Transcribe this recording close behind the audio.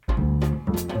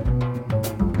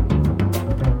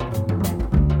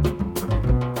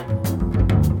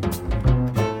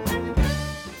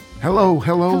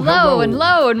Hello,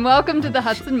 and welcome to the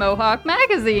Hudson Mohawk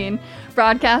Magazine,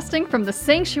 broadcasting from the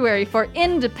Sanctuary for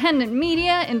Independent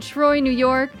Media in Troy, New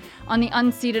York, on the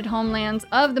unceded homelands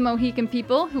of the Mohican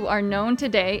people who are known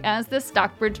today as the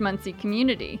Stockbridge-Munsee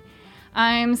community.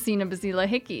 I'm Sina Bazila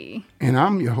Hickey. And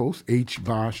I'm your host, H.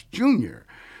 Vosh Jr.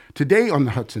 Today on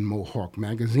the Hudson Mohawk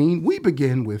Magazine, we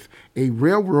begin with a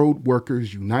Railroad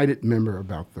Workers United member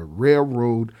about the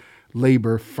railroad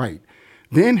labor fight.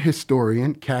 Then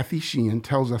historian Kathy Sheehan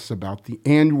tells us about the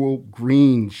annual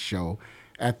Green Show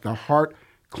at the Hart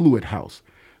Cluett House.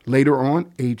 Later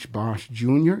on, H. Bosch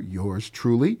Jr., yours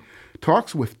truly,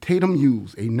 talks with Tatum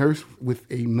Hughes, a nurse with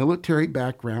a military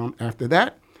background. After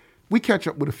that, we catch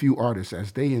up with a few artists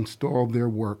as they install their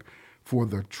work for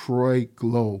the Troy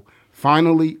Glow.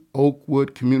 Finally,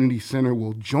 Oakwood Community Center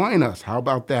will join us, how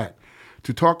about that,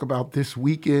 to talk about this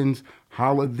weekend's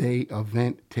holiday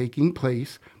event taking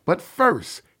place. But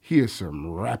first, here's some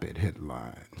rapid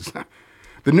headlines.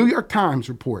 The New York Times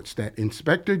reports that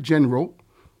Inspector General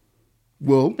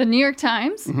The New York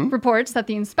Times reports that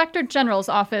the Inspector General's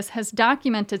office has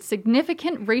documented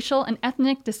significant racial and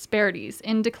ethnic disparities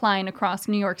in decline across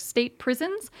New York State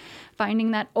prisons, finding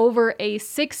that over a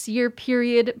 6-year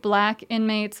period, Black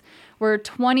inmates were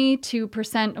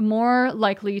 22% more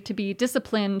likely to be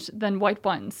disciplined than white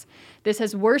ones. This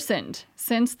has worsened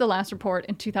since the last report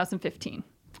in 2015.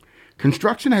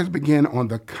 Construction has begun on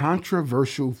the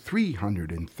controversial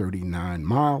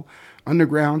 339-mile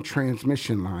underground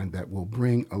transmission line that will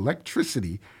bring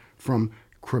electricity from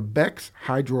Quebec's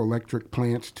hydroelectric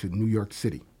plants to New York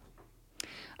City.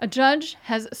 A judge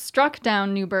has struck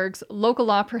down Newburgh's local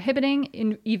law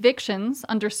prohibiting evictions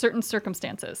under certain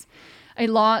circumstances. A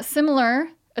similar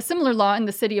law in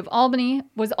the city of Albany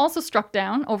was also struck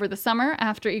down over the summer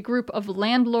after a group of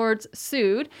landlords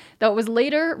sued, though it was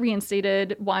later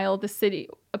reinstated while the city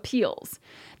appeals.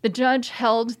 The judge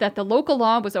held that the local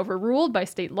law was overruled by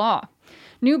state law.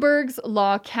 Newburgh's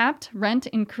law capped rent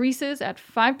increases at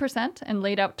 5% and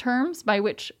laid out terms by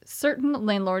which certain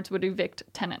landlords would evict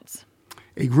tenants.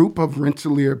 A group of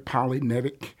Rensselaer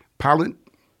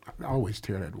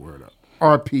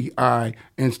RPI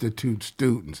Institute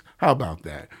students, how about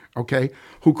that, okay,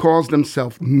 who calls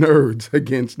themselves Nerds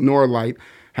Against Norlite,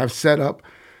 have set up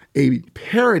a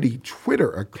parody Twitter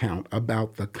account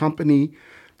about the company.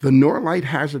 The Norlite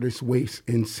Hazardous Waste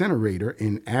Incinerator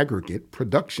and Aggregate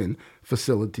Production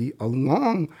Facility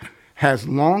has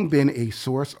long been a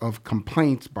source of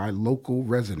complaints by local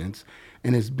residents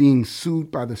and is being sued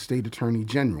by the state attorney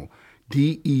general.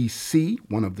 DEC,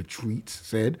 one of the tweets,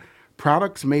 said,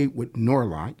 products made with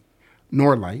Norlite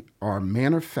are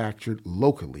manufactured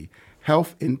locally.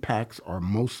 Health impacts are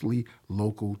mostly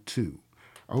local too.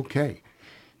 Okay.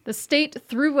 The State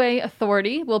Thruway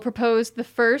Authority will propose the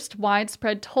first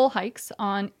widespread toll hikes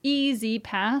on EZ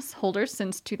Pass holders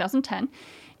since 2010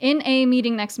 in a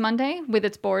meeting next Monday with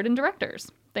its board and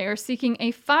directors. They are seeking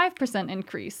a 5%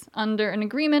 increase under an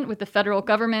agreement with the federal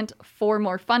government for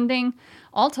more funding.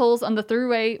 All tolls on the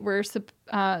Thruway were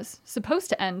supposed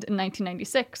to end in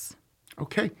 1996.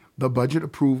 Okay. The budget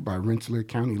approved by Rensselaer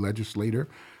County legislator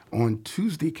on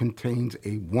Tuesday contains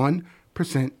a 1%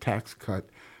 tax cut,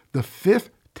 the fifth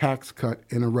tax cut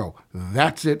in a row.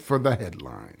 That's it for the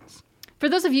headlines. For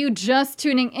those of you just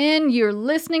tuning in, you're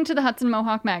listening to the Hudson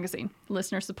Mohawk Magazine,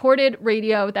 listener-supported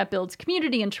radio that builds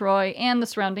community in Troy and the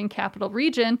surrounding capital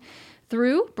region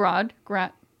through broad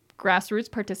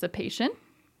grassroots participation.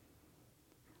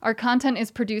 Our content is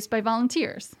produced by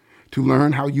volunteers. To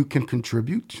learn how you can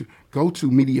contribute, go to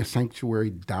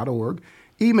MediaSanctuary.org,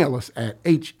 email us at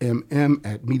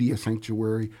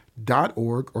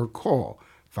hmm@MediaSanctuary.org, or call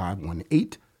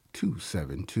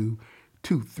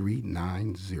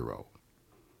 518-272-2390.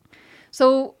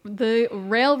 So the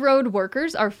railroad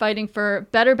workers are fighting for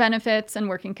better benefits and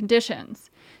working conditions.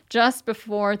 Just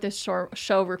before this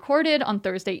show recorded on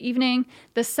Thursday evening,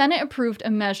 the Senate approved a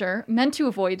measure meant to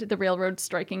avoid the railroad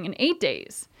striking in 8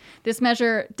 days. This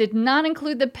measure did not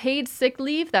include the paid sick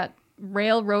leave that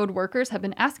railroad workers have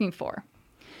been asking for.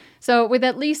 So with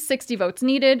at least 60 votes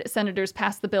needed, senators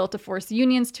passed the bill to force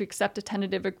unions to accept a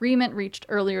tentative agreement reached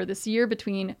earlier this year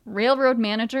between railroad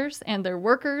managers and their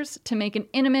workers to make an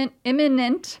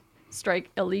imminent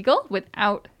strike illegal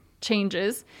without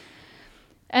changes.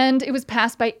 And it was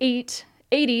passed by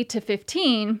 80 to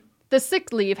 15. The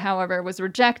sick leave, however, was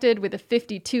rejected with a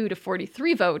 52 to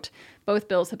 43 vote. Both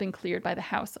bills have been cleared by the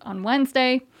House on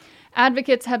Wednesday.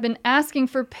 Advocates have been asking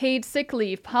for paid sick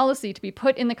leave policy to be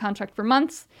put in the contract for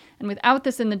months, and without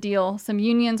this in the deal, some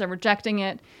unions are rejecting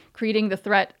it, creating the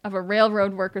threat of a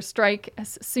railroad worker strike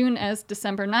as soon as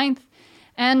December 9th.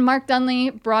 And Mark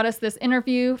Dunley brought us this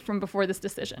interview from before this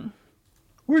decision.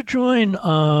 We're joined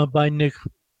by Nick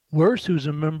Worth, who's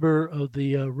a member of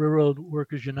the Railroad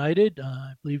Workers United,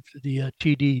 I believe the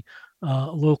TD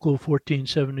Local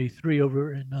 1473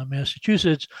 over in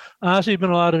Massachusetts. There's been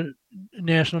a lot of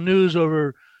national news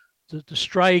over the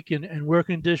strike and work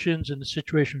conditions and the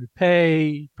situation with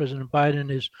pay. President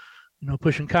Biden is,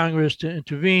 pushing Congress to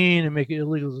intervene and make it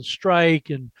illegal to strike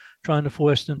and trying to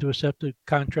force them to accept a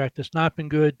contract that's not been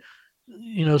good.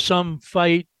 Some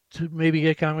fight to maybe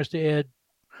get Congress to add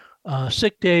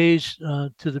sick days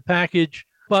to the package.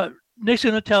 But Nick's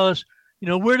going to tell us,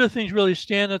 where do things really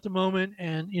stand at the moment,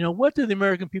 and what do the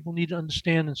American people need to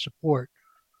understand and support?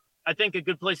 I think a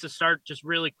good place to start, just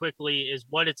really quickly, is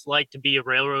what it's like to be a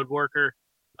railroad worker,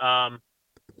 and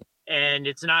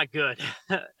it's not good.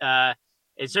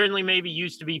 It certainly maybe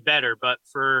used to be better, but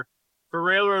for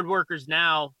railroad workers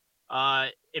now,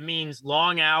 it means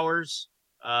long hours.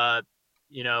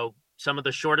 Some of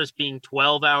the shortest being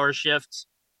 12-hour shifts,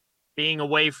 being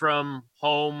away from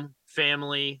home,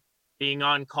 family, being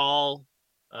on call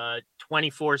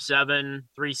 24/7,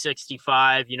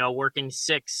 365, working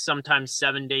 6, sometimes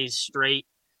 7 days straight,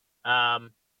 and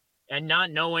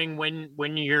not knowing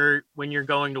when you're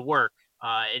going to work.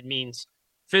 It means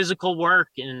physical work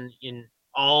in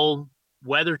all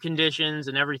weather conditions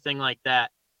and everything like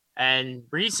that. And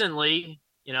recently,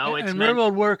 it's and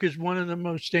railroad work is one of the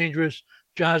most dangerous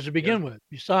jobs to begin with,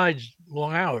 besides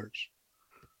long hours.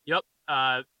 Yep.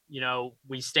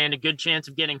 We stand a good chance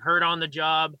of getting hurt on the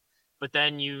job, but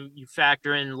then you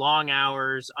factor in long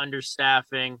hours,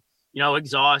 understaffing,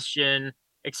 exhaustion,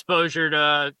 exposure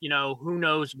to, who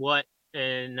knows what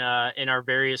in our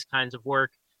various kinds of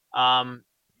work.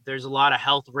 There's a lot of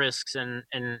health risks and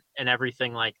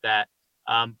everything like that.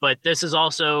 But this is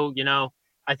also,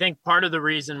 I think part of the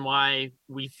reason why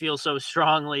we feel so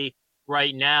strongly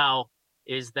right now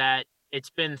is that it's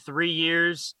been 3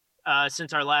 years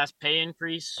since our last pay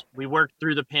increase. We worked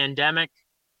through the pandemic.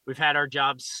 We've had our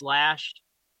jobs slashed,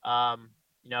 down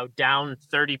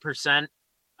 30%.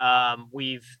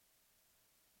 We've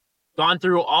gone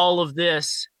through all of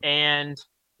this, and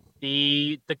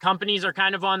the companies are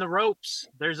kind of on the ropes.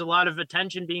 There's a lot of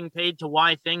attention being paid to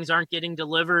why things aren't getting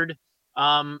delivered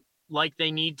like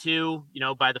they need to,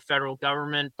 by the federal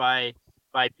government, by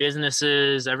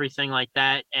businesses, everything like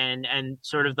that, and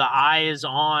sort of the eye is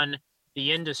on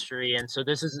the industry. And so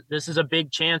this is a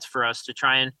big chance for us to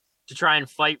try and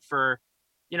fight for,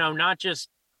 not just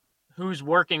who's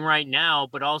working right now,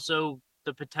 but also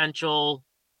the potential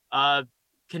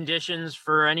conditions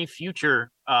for any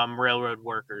future railroad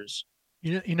workers.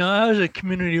 I was a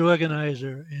community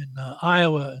organizer in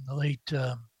Iowa in the late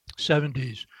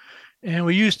 70s, and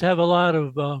we used to have a lot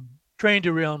of train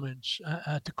derailments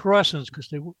at the crossings because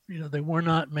they were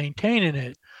not maintaining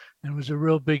it, and it was a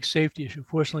real big safety issue.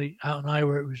 Fortunately, out in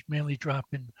Iowa, it was mainly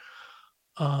dropping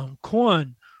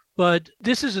corn. But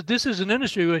this is an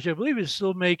industry which I believe is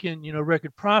still making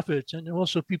record profits, and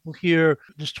also people hear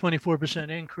this 24%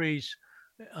 increase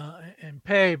in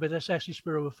pay, but that's actually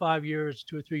spread over 5 years,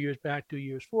 2 or 3 years back, 2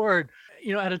 years forward.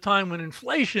 At a time when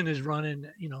inflation is running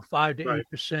 5 to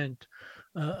 8%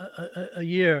 a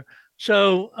year.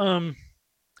 So,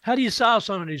 how do you solve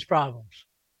some of these problems?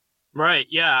 Right.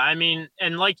 Yeah. I mean,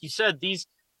 and like you said, these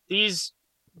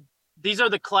are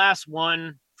the class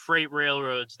 1 freight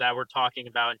railroads that we're talking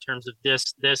about in terms of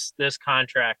this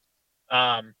contract.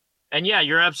 And yeah,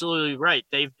 you're absolutely right.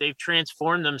 They've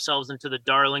transformed themselves into the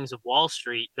darlings of Wall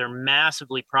Street. They're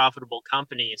massively profitable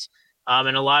companies,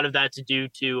 and a lot of that's due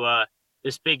to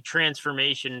this big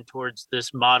transformation towards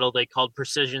this model they called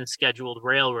precision scheduled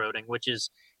railroading, which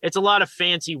is, it's a lot of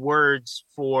fancy words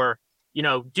for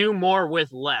do more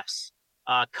with less,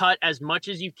 cut as much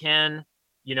as you can,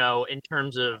 in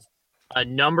terms of a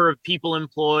number of people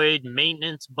employed,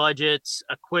 maintenance budgets,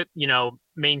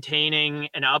 maintaining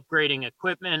and upgrading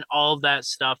equipment, all of that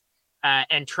stuff,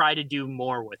 and try to do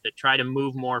more with it, try to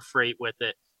move more freight with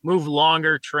it, move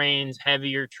longer trains,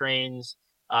 heavier trains.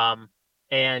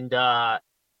 And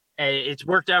it's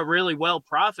worked out really well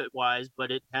profit-wise,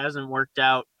 but it hasn't worked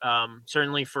out,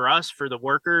 certainly for us, for the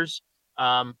workers.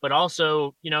 But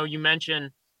also, you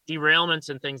mentioned derailments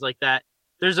and things like that.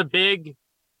 There's a big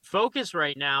focus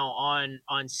right now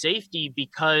on safety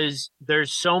because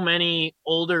there's so many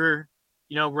older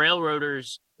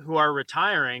railroaders who are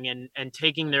retiring and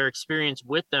taking their experience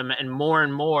with them, and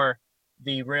more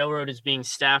the railroad is being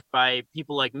staffed by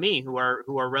people like me who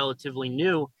are relatively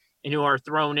new and who are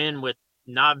thrown in with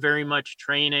not very much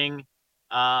training,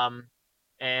 and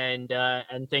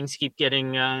things keep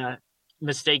getting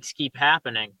mistakes keep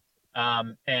happening,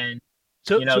 and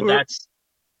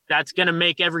that's going to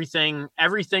make everything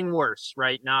worse,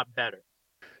 right? Not better.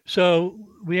 So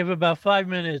we have about 5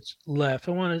 minutes left.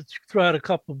 I want to throw out a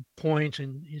couple of points,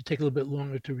 and you take a little bit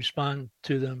longer to respond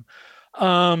to them.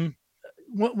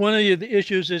 One of the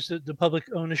issues is that the public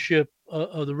ownership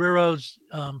of the railroads.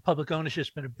 Public ownership has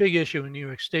been a big issue in New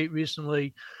York State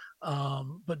recently,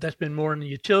 but that's been more in the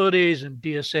utilities, and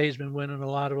DSA has been winning a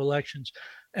lot of elections.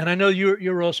 And I know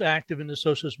you're also active in the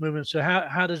socialist movement. So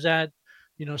how does that,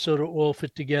 sort of all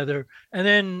fit together? And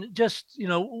then just,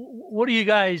 what do you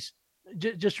guys,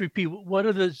 just repeat, what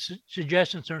are the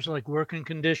suggestions in terms of like working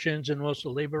conditions and also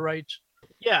labor rights?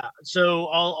 Yeah, so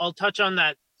I'll touch on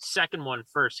that second one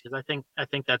first because I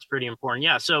think that's pretty important.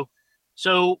 Yeah,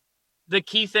 so the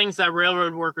key things that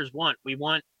railroad workers want, we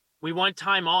want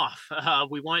time off.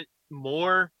 We want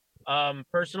more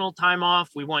personal time off.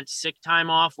 We want sick time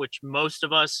off, which most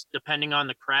of us, depending on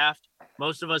the craft,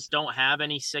 most of us don't have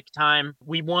any sick time.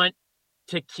 We want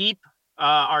to keep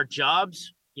our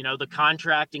jobs. The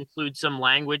contract includes some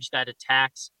language that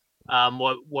attacks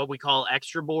what we call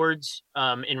extra boards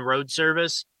in road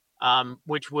service,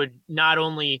 which would not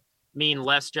only mean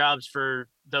less jobs for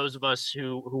those of us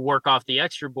who work off the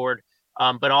extra board,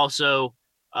 but also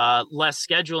less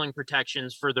scheduling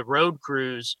protections for the road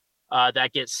crews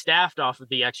that get staffed off of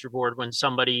the extra board when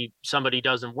somebody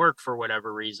doesn't work for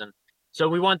whatever reason. So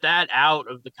we want that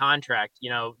out of the contract.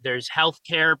 There's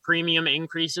healthcare premium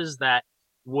increases that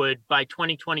would by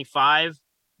 2025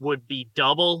 would be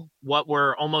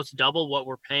almost double what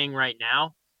we're paying right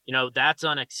now. That's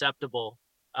unacceptable.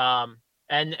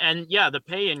 And yeah, the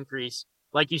pay increase,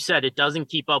 like you said, it doesn't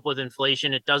keep up with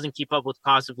inflation. It doesn't keep up with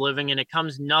cost of living, and it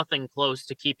comes nothing close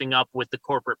to keeping up with the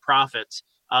corporate profits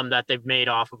that they've made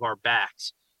off of our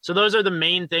backs. So those are the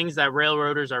main things that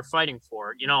railroaders are fighting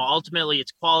for. Ultimately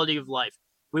it's quality of life.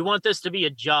 We want this to be a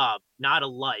job, not a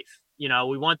life.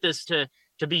 We want this to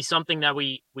be something that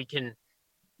we can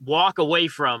walk away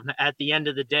from at the end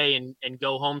of the day and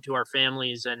go home to our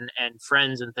families and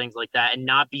friends and things like that, and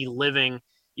not be living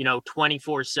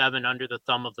 24/7 under the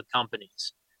thumb of the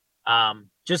companies.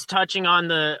 Just touching on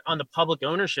the public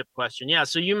ownership question. Yeah,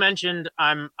 so you mentioned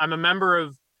I'm a member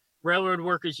of Railroad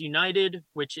Workers United,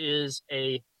 which is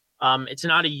it's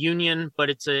not a union, but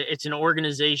it's an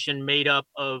organization made up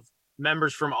of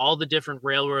members from all the different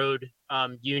railroad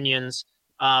unions,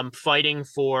 fighting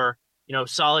for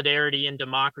solidarity and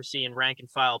democracy and rank and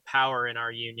file power in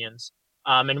our unions.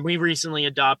 And we recently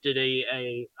adopted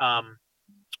a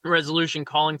resolution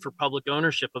calling for public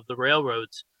ownership of the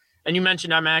railroads. And you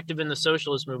mentioned I'm active in the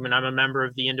socialist movement. I'm a member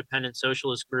of the Independent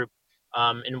Socialist Group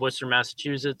in Worcester,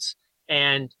 Massachusetts.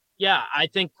 And yeah, I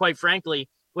think, quite frankly,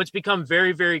 what's become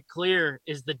very, very clear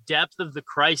is the depth of the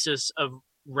crisis of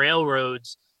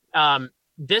railroads.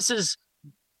 This is,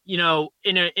 in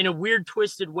a weird,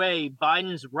 twisted way,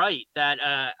 Biden's right that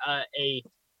a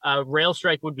rail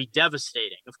strike would be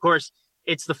devastating. Of course,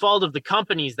 it's the fault of the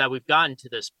companies that we've gotten to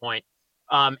this point.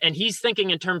 And he's thinking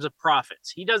in terms of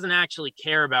profits. He doesn't actually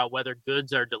care about whether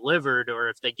goods are delivered or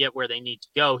if they get where they need to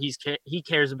go. He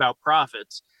cares about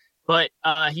profits. But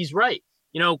he's right.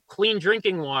 Clean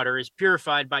drinking water is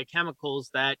purified by chemicals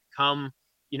that come,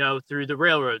 through the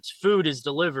railroads. Food is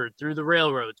delivered through the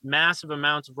railroads. Massive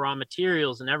amounts of raw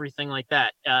materials and everything like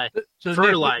that. So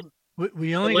fertilizer. Nick,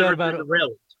 we only got about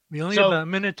a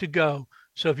minute to go.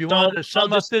 So if you want to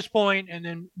sum up this point, and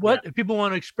then if people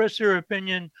want to express their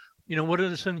opinion, what are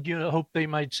the things you hope they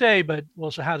might say, but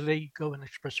also how do they go and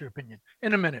express their opinion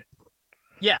in a minute?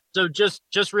 Yeah. So just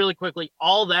really quickly,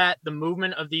 all that, the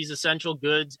movement of these essential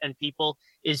goods and people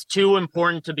is too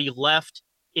important to be left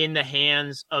in the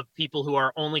hands of people who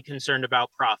are only concerned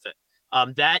about profit.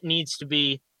 That needs to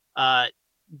be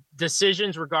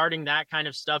decisions regarding that kind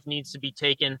of stuff needs to be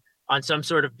taken on some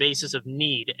sort of basis of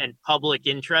need and public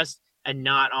interest, and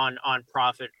not on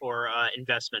profit or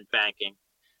investment banking.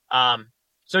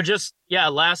 So just,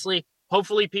 lastly,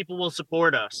 hopefully people will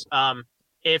support us.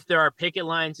 If there are picket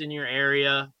lines in your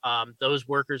area, those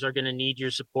workers are going to need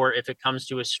your support if it comes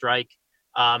to a strike.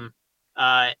 And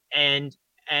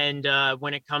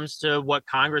when it comes to what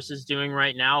Congress is doing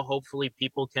right now, hopefully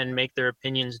people can make their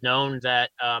opinions known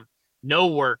that no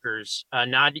workers,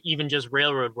 not even just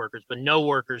railroad workers, but no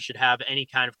workers should have any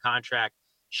kind of contract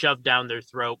shoved down their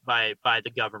throat by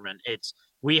the government.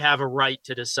 We have a right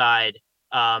to decide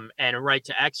and a right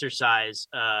to exercise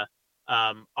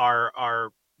our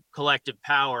collective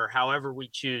power however we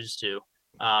choose to,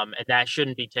 and that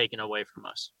shouldn't be taken away from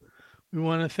us. We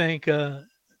want to thank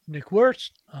Nick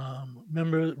Wirtz,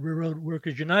 member of Railroad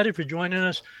Workers United, for joining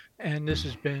us, and this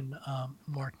has been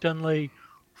Mark Dunley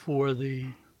for the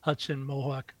Hudson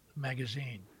Mohawk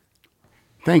Magazine.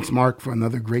 Thanks, Mark, for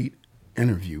another great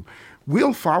interview.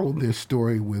 We'll follow this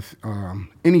story with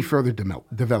any further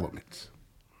developments.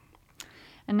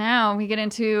 And now we get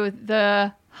into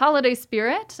the holiday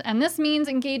spirit, and this means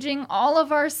engaging all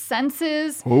of our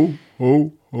senses. Ho,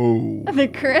 ho, ho. The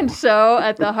current show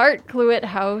at the Hart Cluett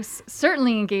House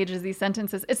certainly engages these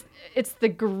sentences. It's the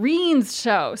Greens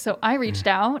show, so I reached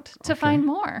out to find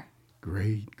more.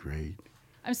 Great.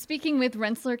 I'm speaking with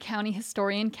Rensselaer County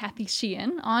historian Kathy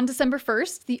Sheehan on December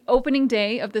 1st, the opening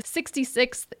day of the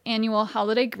 66th annual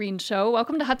Holiday Greens Show.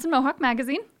 Welcome to Hudson Mohawk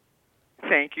Magazine.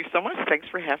 Thank you so much. Thanks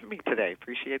for having me today.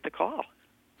 Appreciate the call.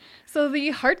 So the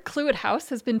Hart Cluett House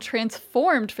has been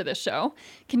transformed for this show.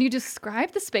 Can you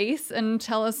describe the space and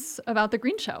tell us about the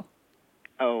Green Show?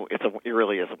 Oh, it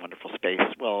really is a wonderful space.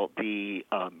 Well, the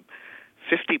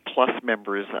 50-plus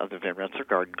members of the Van Rensselaer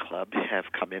Garden Club have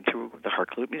come into the Hart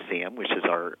Cluett Museum, which is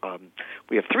our,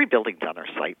 we have 3 buildings on our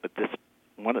site, but this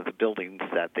one of the buildings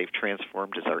that they've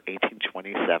transformed is our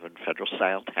 1827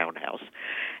 Federal-style townhouse.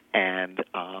 And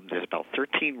there's about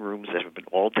 13 rooms that have been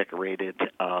all decorated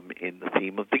in the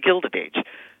theme of the Gilded Age.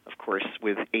 Of course,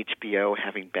 with HBO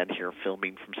having been here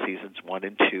filming from seasons 1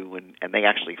 and 2, and they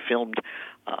actually filmed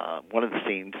one of the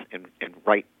scenes in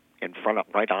right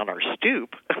on our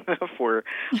stoop of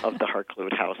the Hart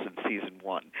Cluett House in season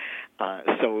 1.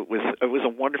 So it was a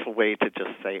wonderful way to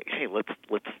just say, hey, let's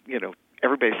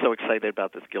everybody's so excited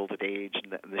about this Gilded Age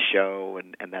and the show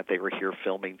and that they were here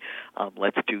filming.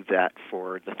 Let's do that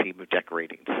for the theme of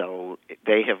decorating. So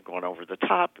they have gone over the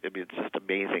top. I mean, it's just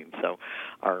amazing. So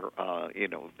our, like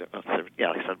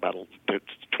I said, about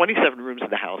 27 rooms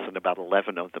in the house, and about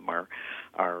 11 of them are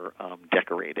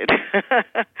decorated.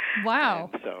 Wow.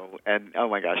 And oh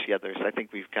my gosh, yeah, I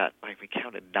think we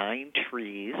counted 9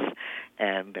 trees,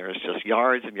 and there's just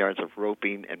yards and yards of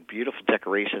roping and beautiful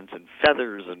decorations and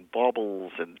feathers and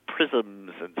baubles and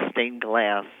prisms and stained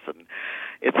glass, and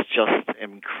it's just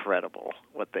incredible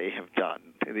what they have done.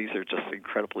 These are just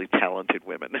incredibly talented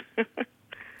women.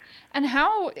 And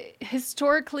how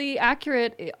historically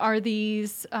accurate are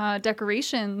these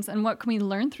decorations, and what can we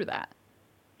learn through that?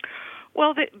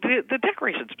 Well, the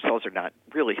decorations themselves are not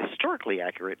really historically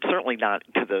accurate. Certainly not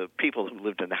to the people who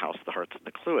lived in the house, the Harts and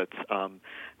the Cluetts.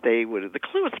 The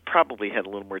Cluetts probably had a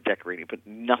little more decorating, but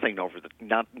nothing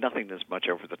as much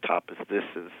over the top as this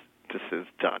is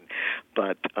done.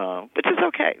 But which is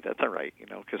okay. That's all right,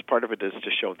 because part of it is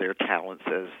to show their talents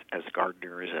as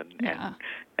gardeners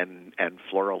and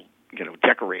floral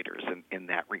decorators in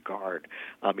that regard.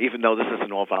 Even though this is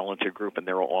an all-volunteer group and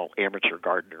they're all amateur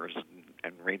gardeners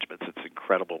and arrangements, it's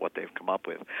incredible what they've come up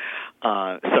with.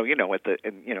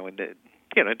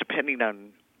 Depending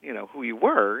on who you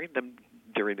were,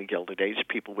 during the Gilded Age,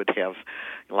 people would have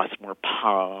lots more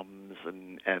palms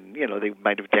and they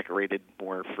might have decorated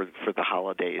more for the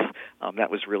holidays. That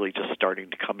was really just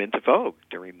starting to come into vogue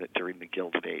during the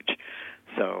Gilded Age.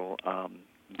 So.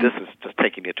 This is just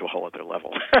taking it to a whole other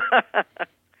level.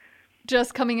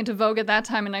 Just coming into vogue at that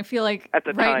time, and I feel like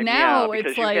right now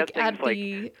it's like at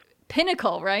the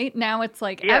pinnacle, right? Now it's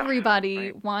like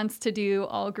everybody wants to do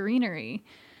all greenery.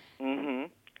 Mm-hmm.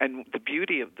 And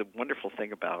the wonderful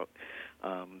thing about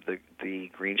the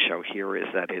Green Show here is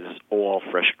that it is all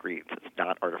fresh greens. It's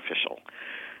not artificial,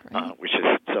 which is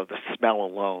so the smell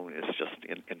alone is just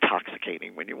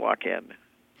intoxicating when you walk in.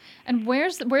 And where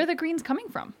are the greens coming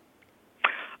from?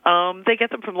 They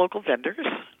get them from local vendors.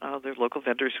 There's local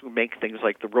vendors who make things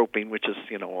like the roping, which is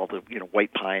all the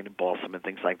white pine and balsam and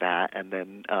things like that. And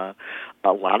then a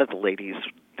lot of the ladies,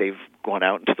 they've gone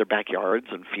out into their backyards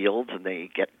and fields, and they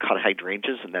get cut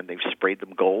hydrangeas, and then they've sprayed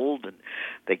them gold, and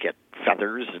they get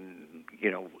feathers and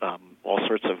all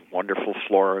sorts of wonderful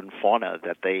flora and fauna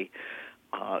that they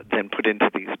then put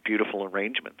into these beautiful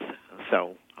arrangements.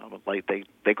 So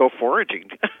they go foraging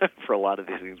for a lot of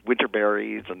these things, winter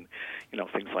berries and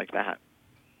things like that.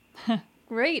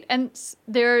 Great. And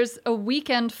there's a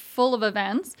weekend full of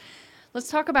events. Let's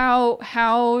talk about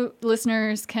how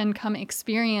listeners can come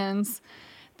experience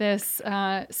this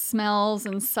smells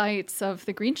and sights of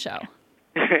the Green Show.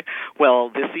 Well,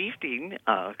 this evening,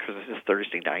 because this is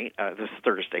Thursday night, this is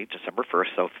Thursday, December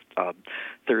 1st, so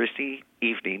Thursday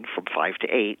evening from 5 to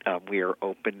 8, we are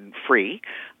open free.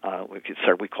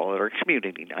 We call it our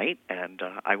community night, and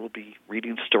I will be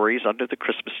reading stories under the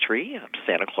Christmas tree.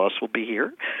 Santa Claus will be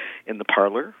here in the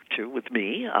parlor, too, with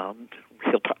me.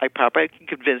 I probably can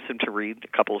convince him to read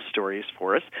a couple of stories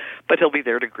for us, but he'll be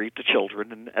there to greet the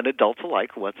children and adults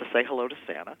alike who want to say hello to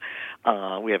Santa.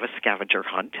 We have a scavenger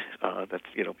hunt that's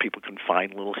people can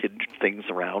find little hidden things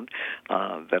around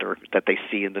that they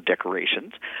see in the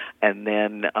decorations, and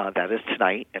then that is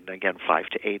tonight. And again, 5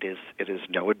 to 8 is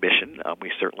no admission.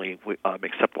 We certainly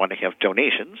except want to have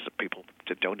donations. People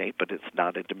donate, but it's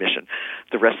not admission.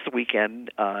 The rest of the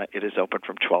weekend, it is open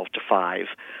from 12 to 5.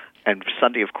 And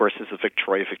Sunday, of course, is the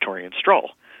Victorian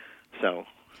Stroll. So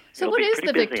what is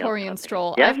the Victorian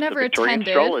Stroll? Yes, I've never the Victorian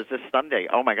attended. Stroll is this Sunday.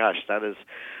 Oh my gosh, that is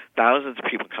thousands of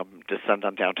people come descend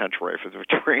on downtown Troy for the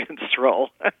Victorian Stroll.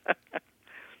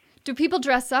 Do people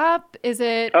dress up? Is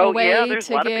it a way there's a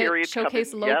to lot of periods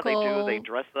showcase coming. local? Yeah, they do. They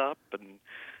dress up and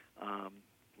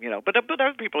but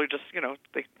other people are just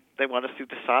they want to see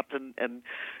the shop and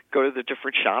go to the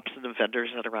different shops and the vendors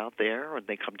that are out there, and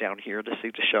they come down here to see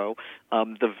the show.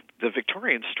 The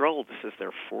Victorian Stroll, this is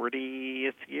their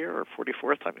 40th year or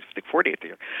 44th, I think 40th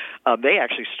year. They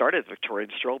actually started the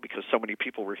Victorian Stroll because so many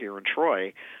people were here in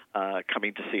Troy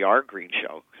coming to see our green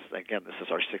show. Again, this is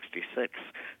our 66th,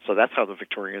 so that's how the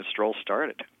Victorian Stroll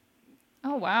started.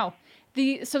 Oh wow!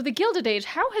 So the Gilded Age,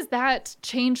 how has that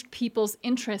changed people's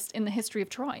interest in the history of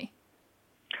Troy?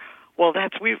 Well,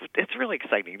 it's really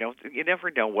exciting. You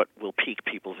never know what will pique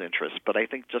people's interest, but I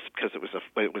think just because it was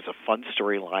a fun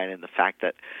storyline, and the fact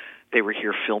that they were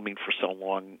here filming for so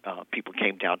long, people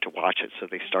came down to watch it, so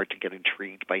they start to get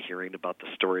intrigued by hearing about the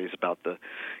stories about the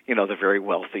very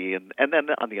wealthy, and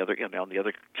then on the other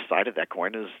side of that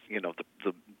coin is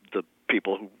the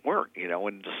people who weren't,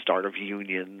 and the start of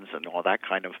unions and all that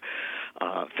kind of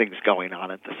things going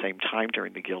on at the same time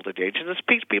during the Gilded Age, and this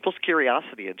piqued people's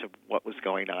curiosity into what was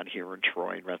going on here in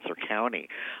Troy and Rensselaer County.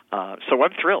 So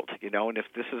I'm thrilled, and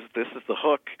if this is the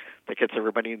hook that gets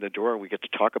everybody in the door, we get to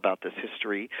talk about this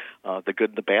history, the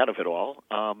good and the bad of it all.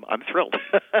 I'm thrilled.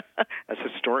 As a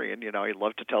historian, I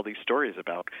love to tell these stories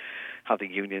about how the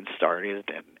union started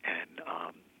and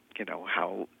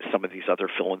how some of these other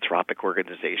philanthropic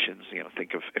organizations,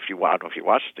 think of, I don't know if you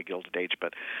watched the Gilded Age,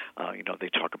 but, they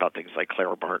talk about things like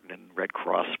Clara Barton and Red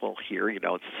Cross. Well, here,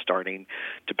 it's starting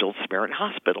to build Samaritan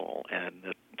Hospital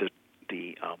and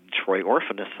the Troy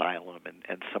Orphan Asylum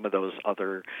and some of those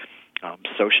other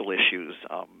social issues,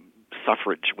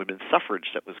 women's suffrage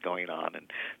that was going on,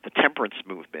 and the temperance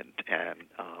movement, and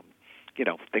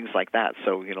things like that.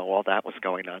 So, all that was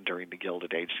going on during the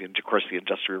Gilded Age. And of course, the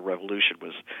Industrial Revolution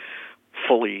was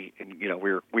fully,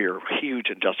 we were a huge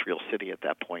industrial city at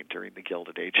that point during the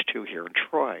Gilded Age too here in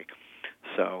Troy.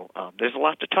 So there's a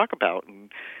lot to talk about, and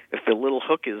if the little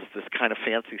hook is this kind of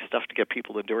fancy stuff to get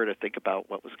people in the door to think about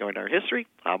what was going on in history,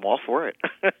 I'm all for it.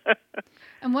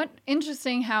 And what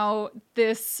interesting how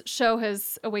this show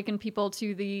has awakened people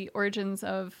to the origins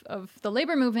of the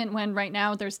labor movement, when right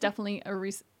now there's definitely a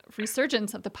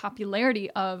resurgence of the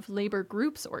popularity of labor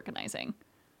groups organizing.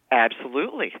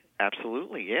 Absolutely,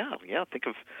 yeah. Think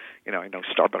of, I know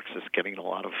Starbucks is getting a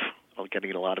lot of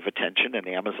attention, and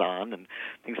Amazon and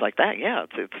things like that. Yeah,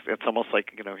 it's almost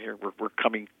like here we're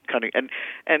coming and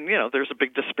there's a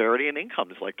big disparity in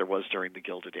incomes like there was during the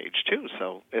Gilded Age too.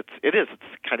 So it's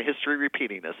kind of history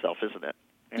repeating itself, isn't it?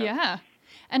 Yeah.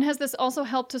 And has this also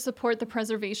helped to support the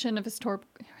preservation of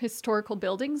historical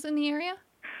buildings in the area?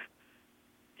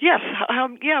 Yes,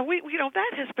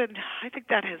 that has been. I think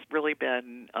that has really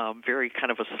been very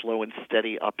kind of a slow and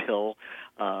steady uphill.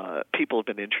 People have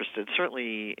been interested,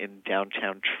 certainly in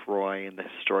downtown Troy in the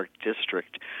historic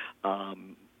district,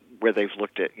 where they've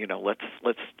looked at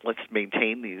let's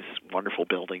maintain these wonderful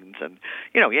buildings, and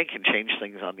you can change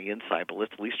things on the inside, but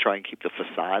let's at least try and keep the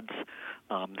facades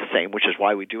the same, which is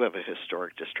why we do have a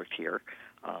historic district here.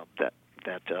 You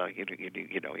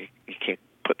can't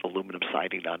put aluminum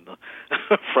siding on the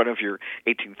front of your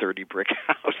 1830 brick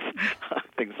house,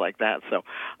 things like that. So,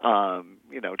 to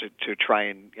try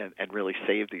and really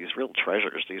save these real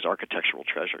treasures, these architectural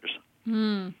treasures.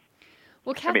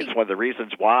 Well, Kathy, it's one of the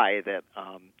reasons why that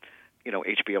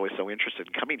HBO is so interested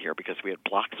in coming here, because we had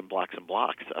blocks and blocks and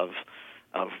blocks of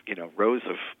rows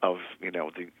of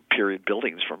the period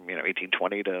buildings from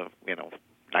 1820 to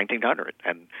 1900,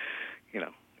 and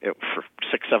for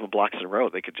 6-7 blocks in a row,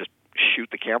 they could just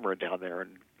shoot the camera down there,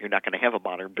 and you're not going to have a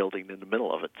modern building in the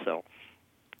middle of it. So,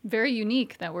 very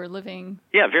unique that we're living.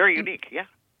 Yeah, very unique. Yeah.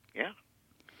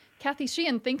 Kathy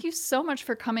Sheehan, thank you so much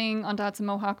for coming on Dots and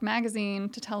Mohawk Magazine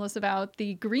to tell us about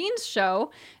the Greens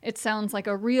Show. It sounds like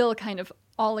a real kind of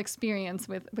all experience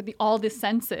with all the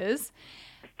senses.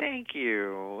 Thank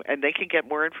you. And they can get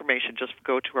more information. Just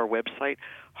go to our website,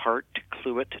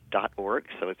 hartcluett.org.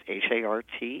 So it's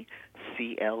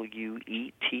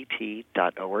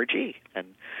HARTCLUETT.org.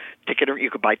 And you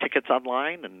can buy tickets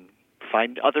online and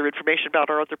find other information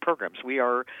about our other programs.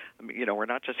 We're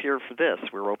not just here for this.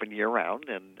 We're open year-round,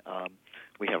 and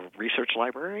we have a research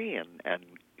library and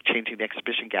changing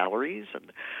exhibition galleries,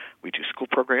 and we do school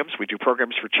programs. We do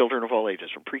programs for children of all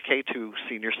ages, from pre-K to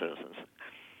senior citizens.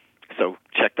 So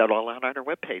check that all out on our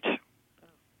webpage.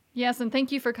 Yes, and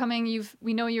thank you for coming.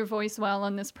 We know your voice well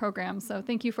on this program, so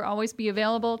thank you for always be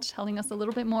available, telling us a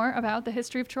little bit more about the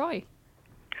history of Troy.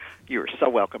 You're so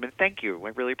welcome, and thank you. I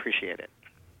really appreciate it.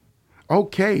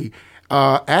 Okay.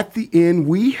 At the end,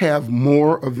 we have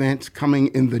more events coming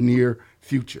in the near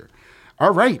future.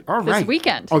 All right. This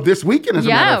weekend. Oh, this weekend, as a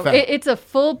matter of fact. It's a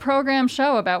full program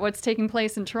show about what's taking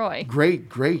place in Troy.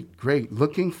 Great.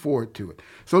 Looking forward to it.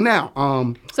 So now,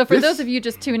 so for those of you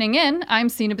just tuning in, I'm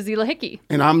Sina Bazila Hickey.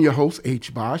 And I'm your host,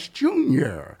 H. Bosch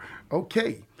Jr.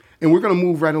 Okay. And we're going to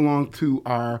move right along to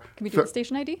our... Can we do the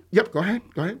station ID? Yep, go ahead.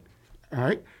 All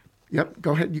right. Yep,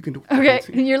 go ahead. You can do it. Okay,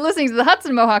 you're listening to the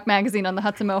Hudson Mohawk Magazine on the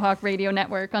Hudson Mohawk Radio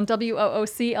Network on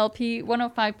WOOC-LP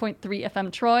 105.3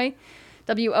 FM Troy,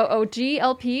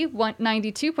 WOOG-LP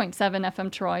 92.7 FM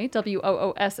Troy,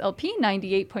 WOOS-LP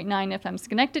 98.9 FM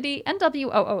Schenectady, and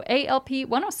WOOA-LP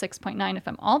 106.9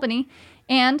 FM Albany,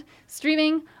 and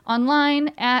streaming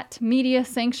online at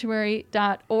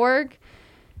mediasanctuary.org,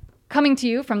 coming to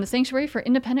you from the Sanctuary for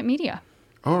Independent Media.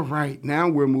 All right, now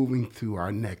we're moving to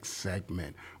our next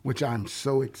segment, which I'm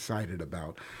so excited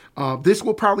about. This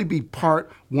will probably be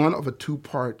part one of a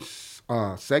two-part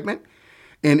segment.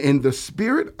 And in the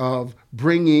spirit of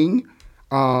bringing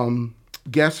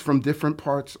guests from different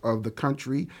parts of the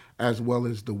country as well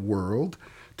as the world,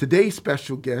 today's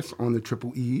special guest on the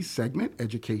Triple E segment,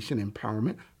 Education,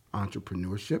 Empowerment,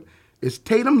 Entrepreneurship, is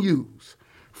Tatum Hughes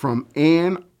from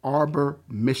Ann Arbor,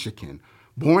 Michigan.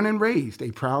 Born and raised a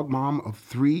proud mom of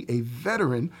three, a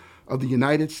veteran of the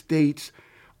United States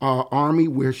Army,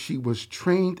 where she was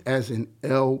trained as an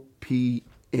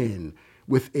LPN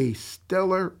with a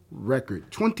stellar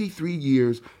record, 23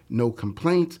 years, no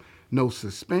complaints, no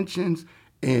suspensions,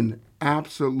 and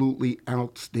absolutely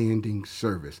outstanding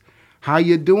service. How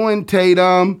you doing,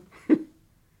 Tatum?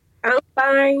 I'm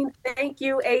fine. Thank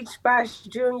you, H. Bosch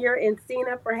Jr. and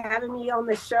Sina, for having me on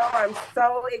the show. I'm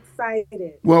so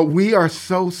excited. Well, we are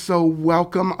so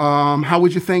welcome. How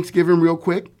was your Thanksgiving, real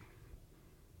quick?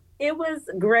 It was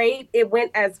great. It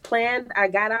went as planned. I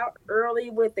got out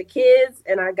early with the kids,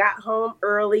 and I got home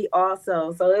early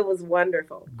also. So it was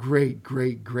wonderful. Great.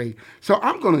 So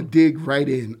I'm going to dig right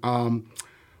in.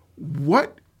 Why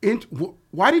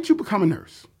did you become a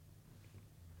nurse?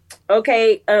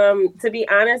 Okay, to be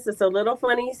honest, it's a little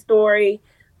funny story.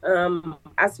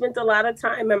 I spent a lot of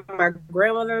time in my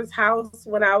grandmother's house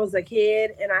when I was a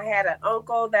kid, and I had an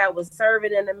uncle that was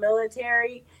serving in the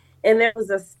military, and there was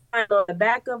a sign on the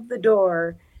back of the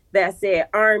door that said,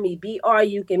 Army, be all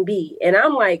you can be. And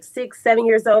I'm like 6, 7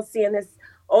 years old, seeing this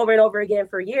over and over again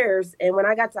for years. And when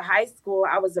I got to high school,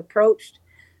 I was approached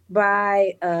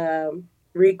by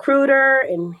recruiter,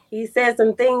 and he said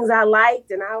some things I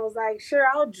liked, and I was like, sure,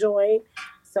 I'll join.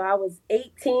 So I was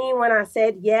 18 when I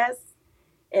said yes,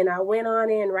 and I went on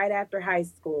in right after high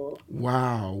school.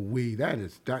 Wow,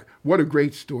 what a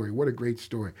great story.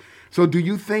 So do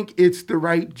you think it's the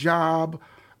right job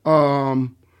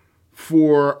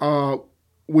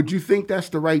would you think that's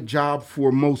the right job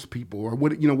for most people, or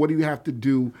what do you have to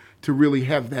do to really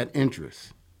have that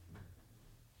interest?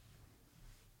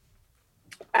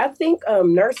 I think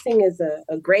nursing is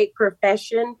a great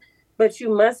profession, but you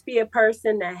must be a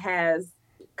person that has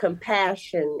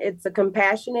compassion. It's a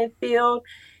compassionate field.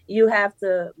 You have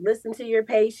to listen to your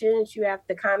patients. You have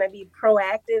to kind of be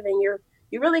proactive, and you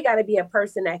really got to be a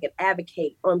person that can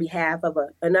advocate on behalf of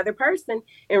another person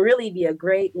and really be a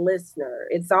great listener.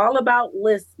 It's all about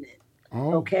listening.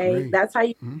 Okay, great. That's how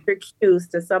you get your cues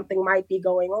to something might be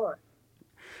going on.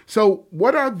 So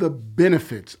what are the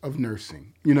benefits of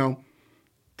nursing?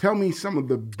 Tell me some of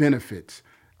the benefits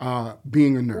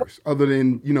being a nurse, other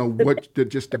than,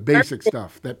 just the basic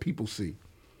stuff that people see.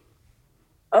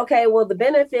 Okay, well, the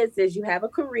benefits is you have a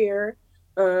career.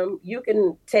 You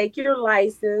can take your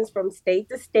license from state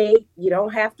to state. You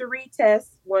don't have to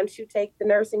retest once you take the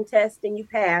nursing test and you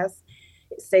pass.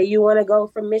 Say you want to go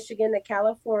from Michigan to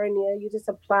California, you just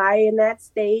apply in that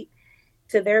state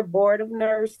to their board of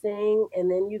nursing, and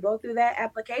then you go through that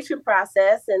application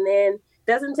process, and then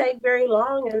doesn't take very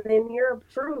long, and then you're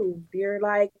approved. You're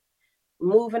like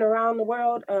moving around the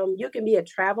world. You can be a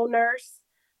travel nurse.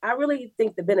 I really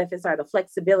think the benefits are the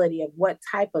flexibility of what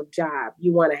type of job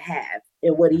you want to have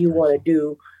and what do you want to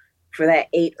do for that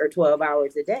 8 or 12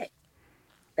 hours a day.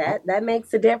 That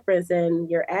makes a difference in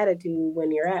your attitude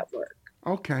when you're at work.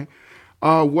 Okay.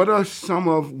 What are some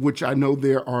of, which I know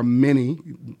there are many,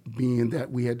 being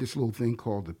that we had this little thing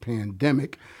called the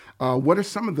pandemic, what are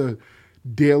some of the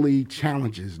daily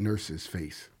challenges nurses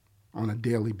face on a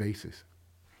daily basis?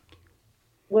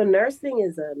 Well, nursing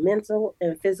is a mental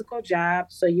and physical job,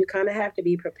 so you kind of have to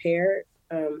be prepared.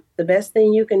 The best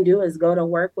thing you can do is go to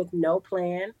work with no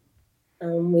plan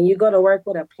When you go to work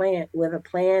with a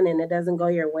plan and it doesn't go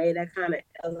your way, that kind of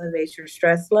elevates your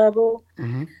stress level.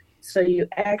 Mm-hmm. So you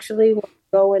actually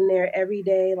go in there every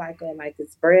day like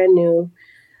it's brand new.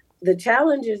 The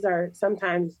challenges are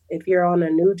sometimes if you're on a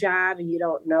new job and you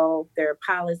don't know their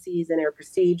policies and their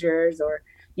procedures, or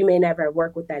you may never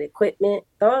work with that equipment.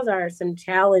 Those are some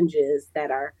challenges that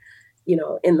are,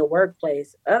 in the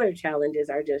workplace. Other challenges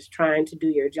are just trying to do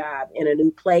your job in a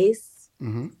new place,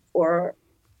 Mm-hmm. or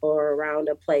around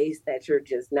a place that you're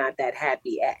just not that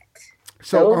happy at.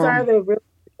 So, Those are the real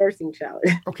nursing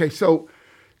challenges. okay, so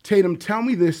Tatum, tell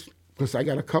me this because I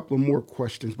got a couple of more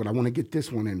questions, but I want to get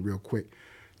this one in real quick.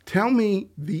 Tell me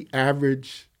the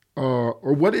average,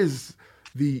 or what is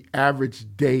the average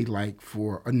day like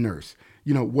for a nurse?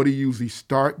 What do you usually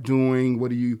start doing? What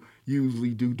do you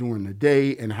usually do during the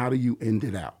day? And how do you end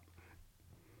it out?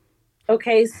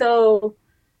 Okay, so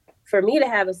for me to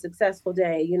have a successful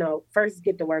day, first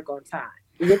get to work on time.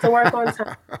 You get to work on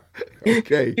time.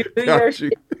 Okay, You do your got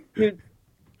you. shit.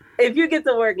 If you get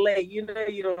to work late, you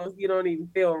don't even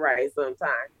feel right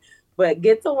sometimes. But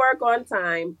get to work on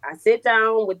time. I sit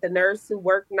down with the nurse who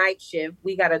worked night shift.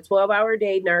 We got a 12-hour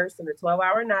day nurse and a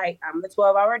 12-hour night. I'm the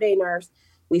 12-hour day nurse.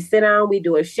 We sit down, we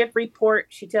do a shift report.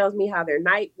 She tells me how their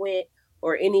night went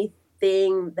or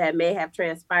anything that may have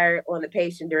transpired on the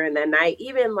patient during that night,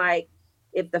 even like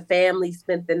if the family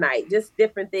spent the night, just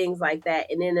different things like that.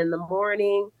 And then in the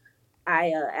morning,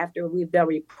 after we've done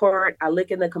report, I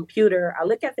look in the computer. I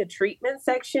look at the treatment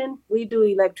section. We do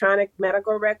electronic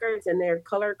medical records, and they're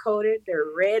color coded. They're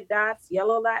red dots,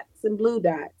 yellow dots, and blue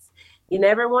dots. You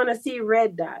never want to see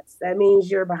red dots. That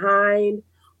means you're behind,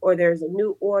 or there's a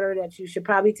new order that you should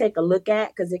probably take a look at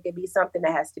because it could be something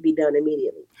that has to be done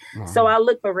immediately. Wow. So I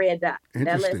look for red dots.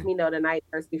 That lets me know the night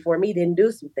nurse before me didn't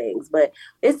do some things, but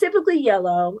it's typically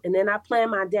yellow. And then I plan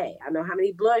my day. I know how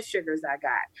many blood sugars I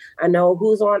got. I know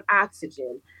who's on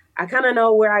oxygen. I kind of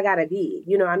know where I got to be.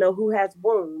 I know who has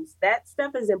wounds. That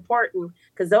stuff is important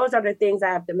because those are the things I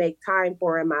have to make time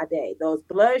for in my day. Those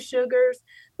blood sugars,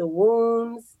 the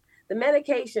wounds. The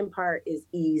medication part is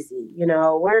easy.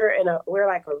 We're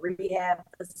like a rehab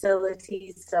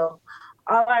facility. So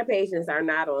all our patients are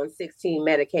not on 16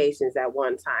 medications at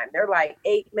one time. They're like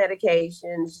 8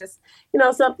 medications, just,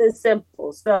 something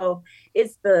simple. So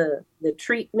it's the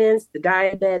treatments, the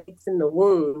diabetics, and the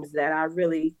wounds that I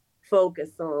really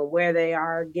focus on, where they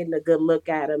are, getting a good look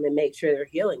at them and make sure they're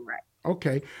healing right.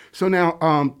 Okay. So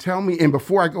now tell me, and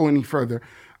before I go any further,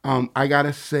 I got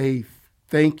to say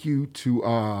thank you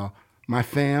to my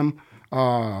fam,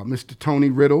 Mr. Tony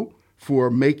Riddle, for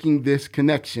making this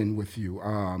connection with you.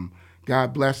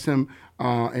 God bless him.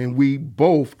 And we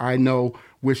both, I know,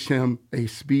 wish him a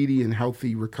speedy and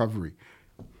healthy recovery.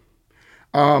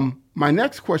 My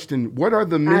next question, what are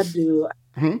the I do.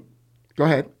 Go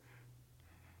ahead.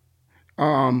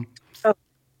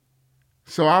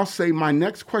 So I'll say my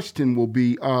next question will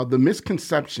be the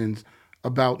misconceptions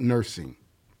about nursing.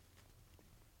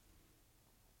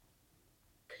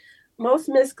 Most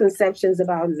misconceptions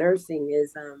about nursing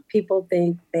is people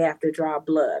think they have to draw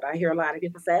blood. I hear a lot of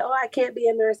people say, "Oh, I can't be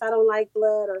a nurse. I don't like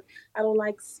blood," or "I don't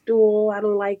like stool. I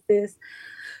don't like this."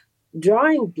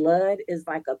 Drawing blood is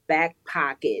like a back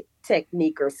pocket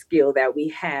technique or skill that we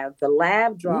have. The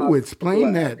lab draws. Ooh,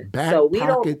 explain blood. That back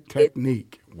pocket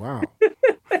technique. Wow.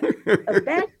 A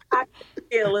back pocket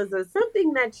skill is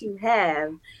something that you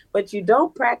have, but you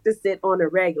don't practice it on a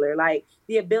regular, like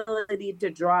the ability to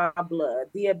draw blood,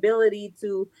 the ability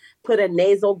to put a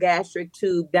nasal gastric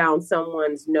tube down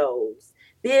someone's nose,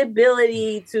 the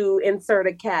ability to insert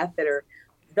a catheter.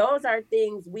 Those are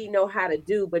things we know how to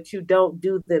do, but you don't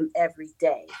do them every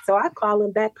day. So I call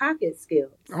them back pocket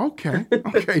skills. Okay,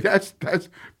 that's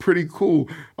pretty cool.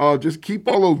 Just keep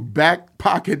all those back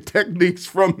pocket techniques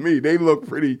from me. They look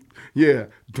pretty,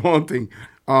 daunting.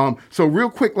 So real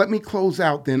quick, let me close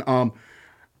out then.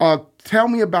 Tell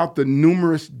me about the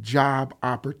numerous job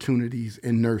opportunities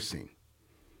in nursing.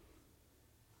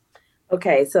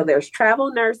 Okay, so there's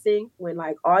travel nursing when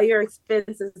like all your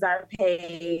expenses are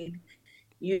paid.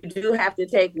 You do have to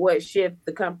take what shift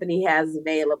the company has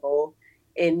available,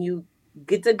 and you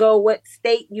get to go what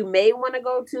state you may want to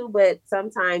go to, but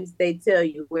sometimes they tell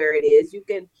you where it is. You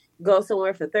can go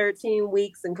somewhere for 13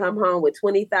 weeks and come home with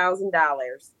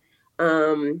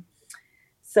 $20,000.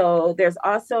 So there's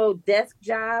also desk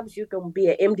jobs. You can be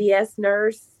an MDS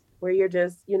nurse where you're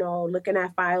just, looking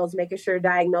at files, making sure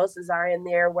diagnoses are in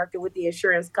there, working with the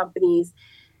insurance companies.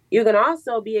 You can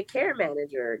also be a care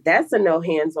manager. That's a no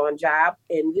hands-on job,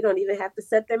 and you don't even have to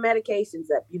set their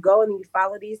medications up. You go and you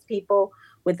follow these people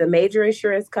with a major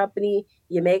insurance company,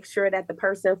 you make sure that the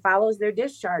person follows their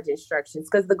discharge instructions,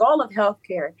 because the goal of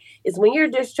healthcare is when you're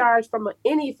discharged from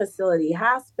any facility,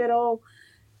 hospital,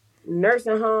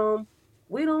 nursing home,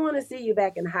 we don't want to see you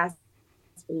back in the hospital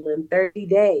in 30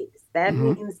 days. That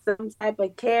means some type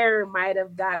of care might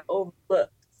have got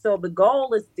overlooked. So the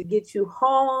goal is to get you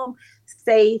home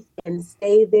safe and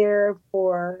stay there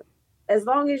for as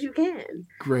long as you can.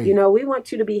 Great. You know, we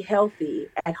want you to be healthy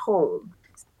at home.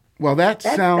 Well, sounds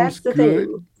that's the good.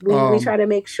 Thing. We try to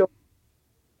make sure.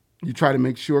 You try to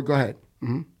make sure. Go ahead.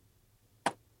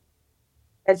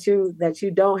 That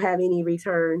you don't have any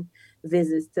return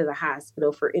visits to the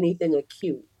hospital for anything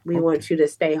acute. We want you to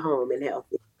stay home and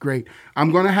healthy. Great.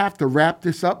 I'm going to have to wrap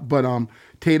this up, but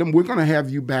Tatum, we're going to have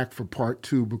you back for part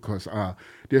 2 because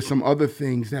there's some other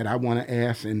things that I want to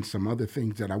ask and some other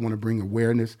things that I want to bring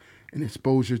awareness and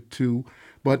exposure to.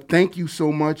 But thank you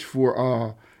so much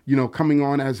for coming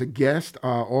on as a guest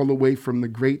all the way from the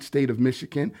great state of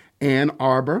Michigan, Ann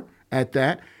Arbor at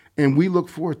that. And we look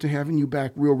forward to having you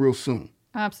back real soon.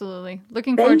 Absolutely.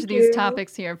 Looking forward to these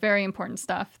topics here. Very important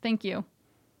stuff. Thank you.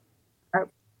 I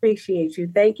appreciate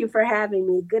you. Thank you for having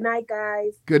me. Good night,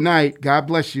 guys. Good night. God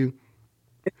bless you.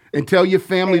 And tell your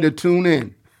family to tune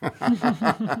in.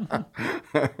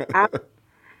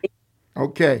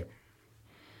 Okay.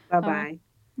 Bye-bye.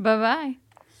 Bye-bye.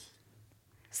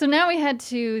 So now we head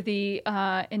to the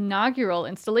inaugural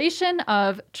installation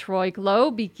of Troy Glow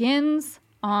begins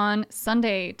on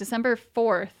Sunday, December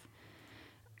 4th.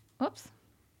 Whoops.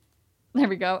 There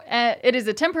we go. It is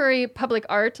a temporary public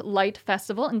art light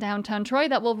festival in downtown Troy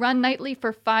that will run nightly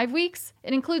for 5 weeks.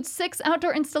 It includes 6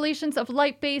 outdoor installations of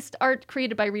light-based art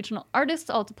created by regional artists,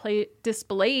 all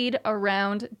displayed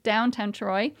around downtown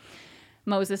Troy.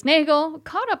 Moses Nagel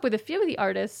caught up with a few of the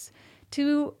artists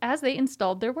as they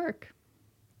installed their work.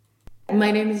 My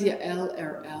name is Yael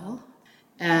Erel,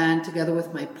 and together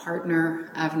with my partner,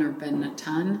 Avner Ben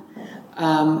Natan,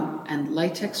 and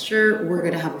Light Texture, we're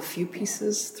going to have a few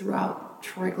pieces throughout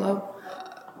Troy Glow.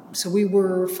 So we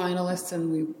were finalists,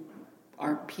 and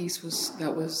our piece was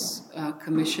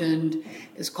commissioned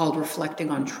is called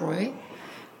Reflecting on Troy,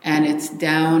 and it's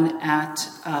down at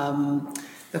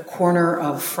the corner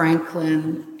of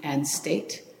Franklin and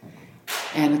State,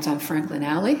 and it's on Franklin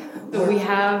Alley. So we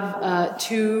have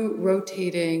 2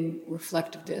 rotating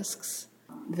reflective discs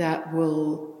that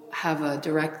will have a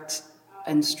direct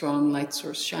and strong light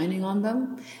source shining on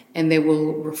them, and they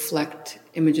will reflect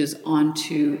images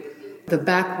onto the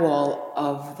back wall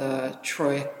of the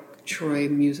Troy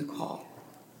Music Hall.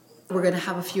 We're going to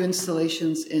have a few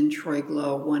installations in Troy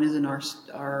Glow. One is in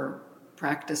our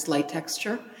practice Light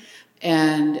Texture,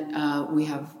 and we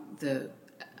have the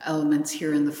elements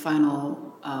here in the final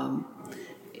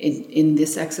in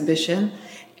this exhibition,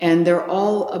 and they're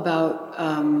all about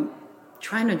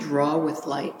trying to draw with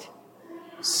light.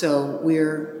 So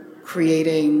we're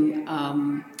creating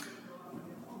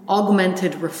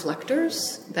augmented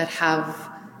reflectors that have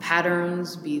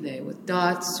patterns, be they with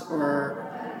dots or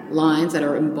lines that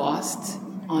are embossed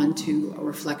onto a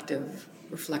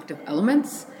reflective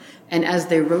elements. And as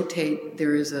they rotate,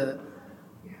 there is a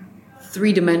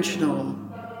 3-dimensional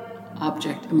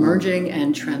object emerging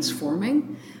and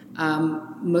transforming.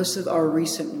 Most of our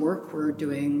recent work we're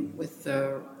doing with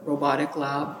the robotic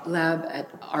lab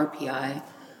at RPI,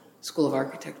 School of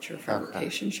Architecture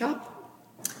Fabrication Shop.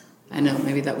 I know,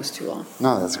 maybe that was too long.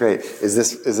 No, that's great. Is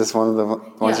this one of the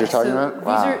ones you're talking about?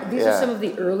 Wow. These are some of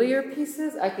the earlier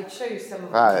pieces. I could show you some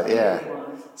of the earlier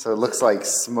ones. So it looks like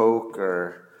smoke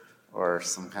or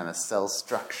some kind of cell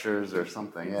structures or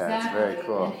something. Yeah, exactly. It's very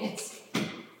cool. And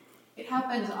it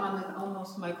happens on an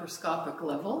almost microscopic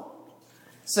level.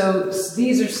 So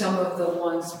these are some of the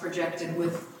ones projected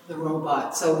with the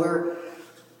robot. So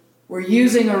we're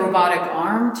using a robotic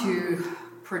arm to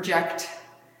project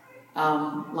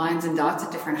lines and dots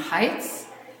at different heights,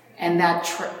 and that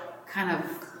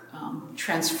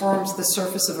transforms the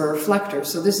surface of a reflector.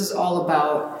 So this is all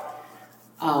about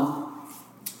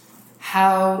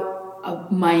how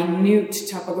minute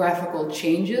topographical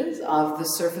changes of the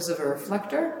surface of a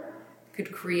reflector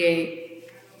could create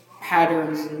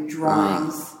patterns and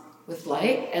drawings with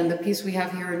light. And the piece we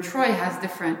have here in Troy has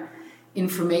different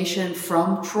information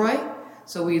from Troy.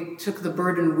 So we took the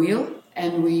bird and wheel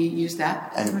and we used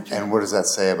that. And what does that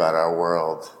say about our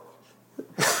world?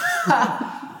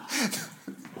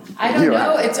 I don't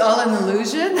know. It's all an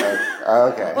illusion.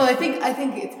 Okay. Well, I think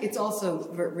it's also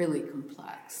really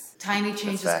complex. Tiny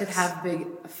changes could have big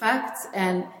effects.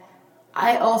 And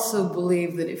I also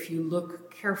believe that if you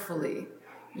look carefully,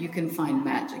 you can find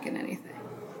magic in anything.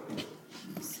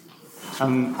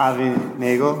 I'm Avi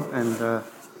Nagel, and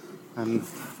I'm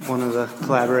one of the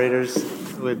collaborators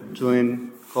with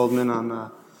Julian Goldman on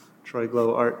the Troy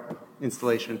Glow art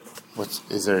installation.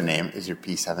 Is there a name? Is your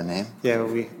piece have a name? Yeah,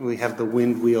 we have the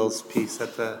Wind Wheels piece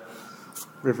at the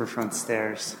riverfront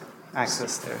stairs,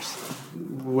 access stairs.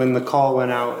 When the call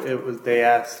went out, they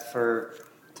asked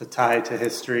to tie to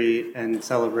history and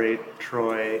celebrate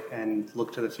Troy and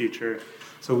look to the future.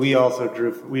 So we also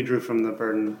drew from the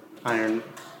Burden Iron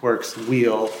Works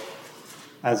wheel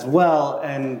as well,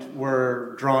 and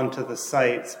we're drawn to the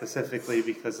site specifically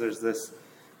because there's this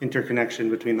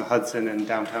interconnection between the Hudson and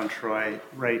downtown Troy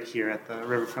right here at the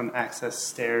riverfront access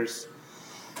stairs.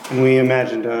 And we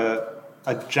imagined a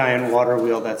giant water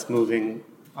wheel that's moving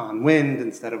on wind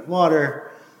instead of water,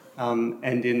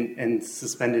 and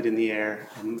suspended in the air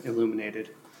and illuminated.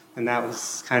 And that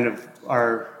was kind of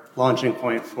our launching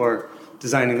point for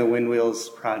designing the Wind Wheels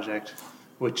project,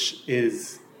 which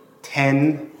is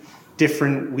 10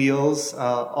 different wheels,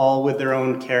 all with their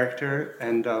own character,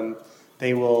 and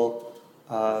they will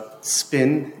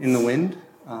spin in the wind,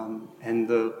 and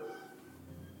the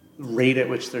rate at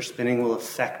which they're spinning will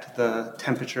affect the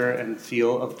temperature and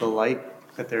feel of the light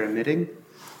that they're emitting.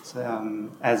 So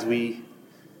as we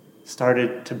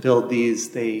started to build these,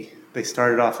 they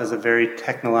started off as a very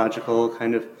technological,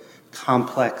 kind of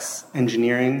complex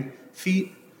engineering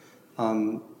feat,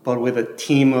 but with a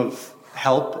team of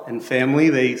help and family,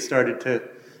 they started to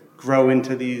grow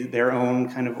into their own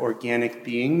kind of organic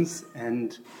beings,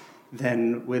 and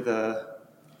then with a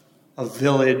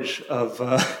village of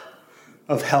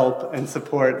help and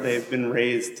support, they've been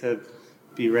raised to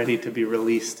be ready to be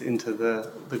released into the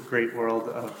great world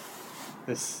of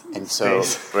this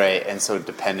space. Right, and so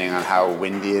depending on how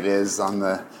windy it is on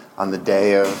the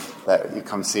day of that you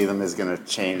come see them is going to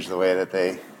change the way that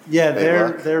they. Yeah,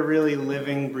 they're really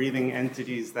living, breathing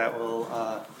entities that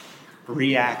will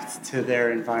react to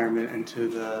their environment and to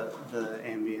the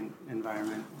ambient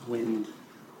environment, wind,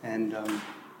 and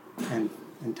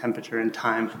temperature and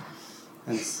time.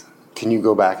 Can you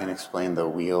go back and explain the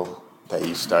wheel that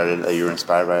you were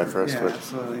inspired by at first? Yeah,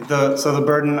 absolutely. So the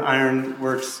Burden Iron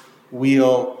Works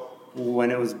wheel,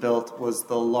 when it was built, was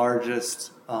the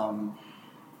largest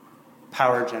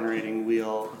power generating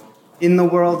wheel in the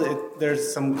world.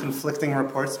 There's some conflicting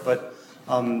reports, but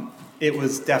it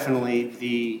was definitely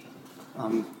the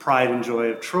pride and joy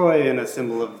of Troy and a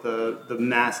symbol of the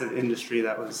massive industry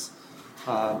that was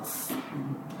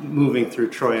moving through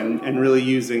Troy and really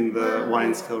using the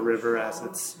Wineskill River as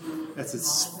its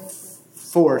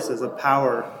force, as a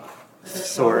power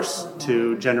source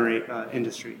to generate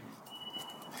industry.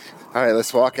 All right,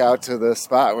 let's walk out to the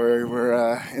spot where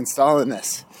we're installing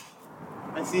this.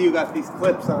 I see you got these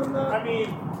clips on.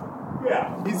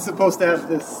 Yeah. He's supposed to have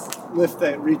this lift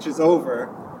that reaches over,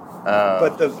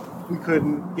 but we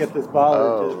couldn't get this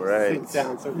bollard to sink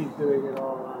down, so he's doing it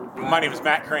all on. My name is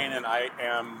Matt Crane, and I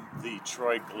am the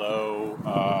Troy Glow,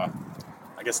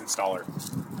 installer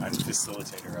and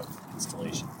facilitator of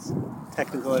installations.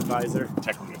 Technical advisor.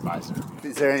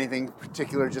 Is there anything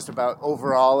particular just about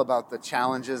the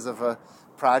challenges of a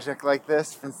project like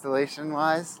this,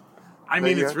 installation-wise?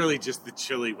 It's really just the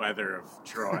chilly weather of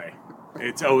Troy.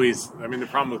 It's always, the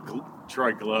problem with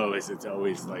Troy Glow is it's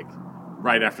always like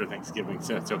right after Thanksgiving,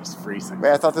 so it's always freezing.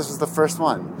 Wait, I thought this was the first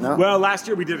one, no? Well, last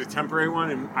year we did a temporary one,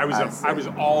 and I was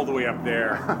all the way up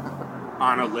there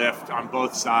on a lift on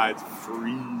both sides,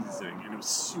 freezing, and it was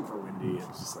super windy. It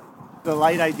was just like... The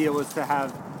light idea was to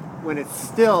have, when it's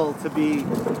still, to be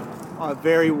a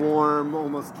very warm,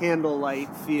 almost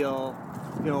candlelight feel,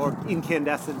 or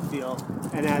incandescent feel.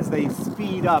 And as they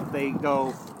speed up, they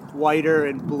go whiter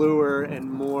and bluer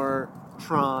and more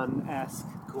Tron-esque.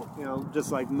 Cool.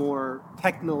 Just like more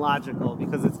technological,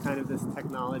 because it's kind of this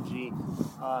technology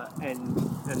and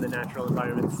the natural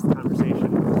environments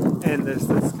conversation. And there's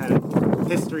this kind of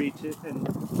history and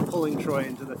pulling Troy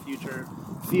into the future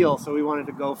feel. So we wanted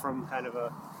to go from kind of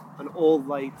an old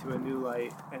light to a new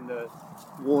light, and the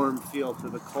warm feel to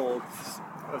the cold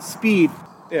of speed.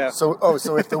 Yeah. So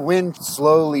if the wind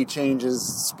slowly changes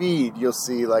speed, you'll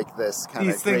see like this kind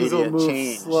of gradient change. These things will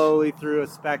move slowly through a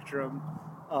spectrum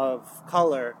of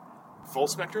color. Full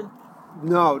spectrum?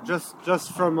 No,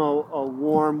 just from a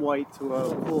warm white to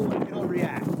a cool white. It'll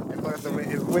react. If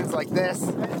it wins like this,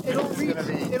 it'll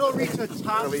reach a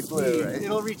top speed. Blue, right?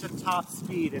 It'll reach a top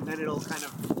speed, and then it'll kind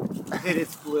of hit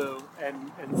its blue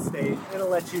and stay. It'll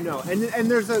let you know. And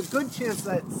there's a good chance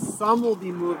that some will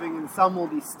be moving and some will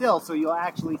be still, so you'll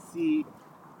actually see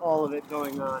all of it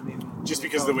going on. Just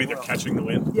because of the way they're catching the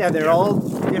wind? Yeah, they're all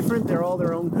different. They're all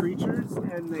their own creatures,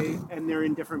 and they're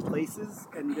in different places,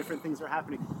 and different things are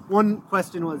happening. One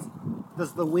question was,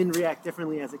 does the wind react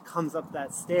differently as it comes up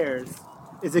that stairs?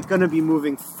 is it going to be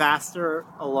moving faster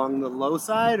along the low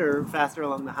side or faster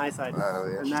along the high side?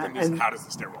 And how does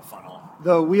the stairwell funnel?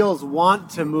 The wheels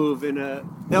want to move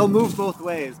they'll move both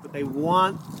ways, but they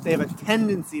have a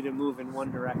tendency to move in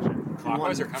one direction.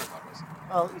 Clockwise or counterclockwise?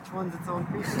 Oh, each one's its own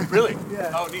creature. Really?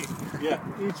 Yeah. Oh, neat. Yeah.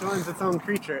 Each one's its own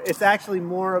creature. It's actually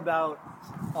more about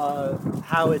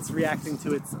how it's reacting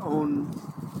to its own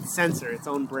sensor, its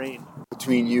own brain.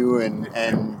 Between you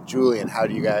and Julian, how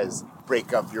do you guys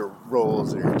break up your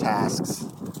roles or your tasks?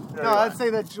 No, I'd say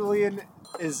that Julian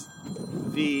is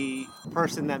the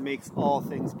person that makes all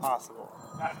things possible.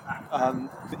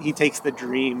 He takes the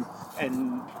dream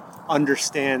and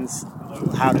understands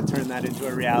how to turn that into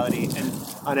a reality, and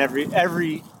on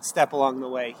every step along the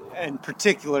way, and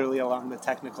particularly along the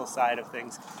technical side of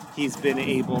things, he's been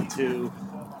able to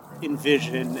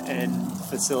envision and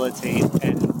facilitate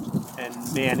and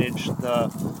manage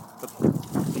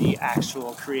the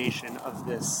actual creation of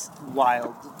this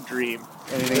wild dream.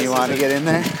 Anything you want to get in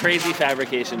there? Crazy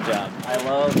fabrication job. I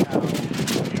love how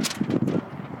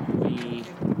we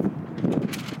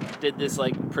did this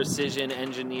like precision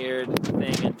engineered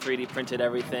thing and 3D printed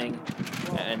everything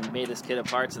and made this kit of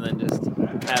parts and then just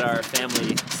had our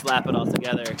family slap it all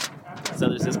together. So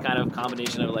there's this kind of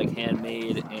combination of like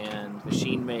handmade and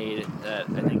machine made that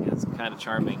I think is kind of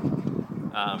charming.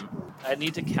 I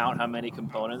need to count how many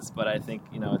components, but I think,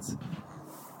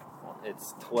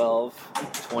 it's 12,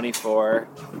 24,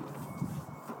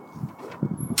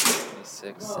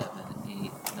 26, 7,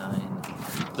 8, 9.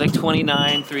 It's like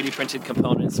 29 3D printed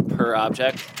components per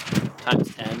object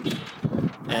times 10.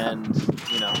 And,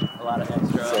 a lot of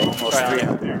extra. So almost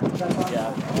 300.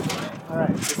 Yeah. All right.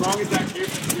 As long as that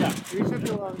keeps, yeah. We should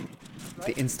go on.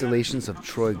 The installations of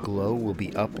Troy Glow will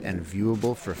be up and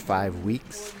viewable for 5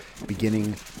 weeks,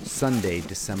 beginning Sunday,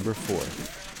 December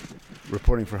 4th.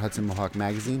 Reporting for Hudson Mohawk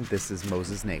Magazine, this is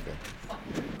Moses Nagel.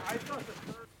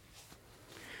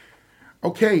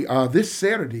 Okay, this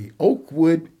Saturday,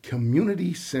 Oakwood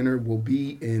Community Center will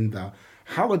be in the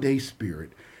holiday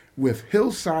spirit with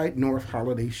Hillside North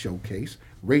Holiday Showcase,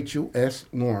 Rachel S.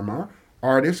 Lorimer,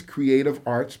 Artist Creative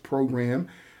Arts Program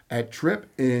at Tripp,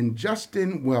 and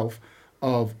Justin Welf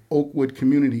of Oakwood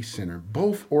Community Center,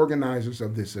 both organizers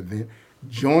of this event.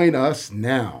 Join us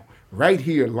now, right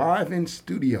here, live in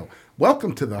studio.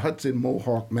 Welcome to the Hudson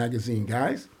Mohawk Magazine,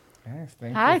 guys. Yes,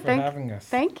 thank you for having us.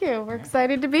 Thank you. We're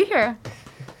excited to be here.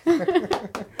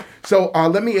 So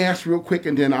let me ask real quick,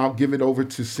 and then I'll give it over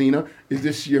to Sina. Is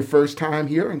this your first time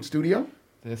here in studio?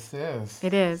 This is.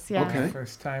 It is, yeah. Okay.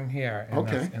 First time here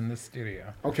in the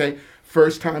studio. Okay.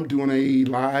 First time doing a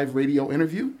live radio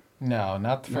interview? No,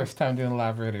 not the first time doing a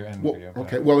live radio interview. Well,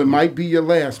 okay. Well, it might be your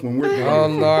last when we're doing Oh,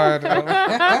 Lord.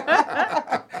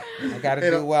 I got to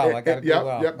do well.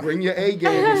 Yep. Bring your A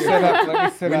game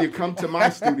when you come to my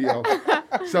studio.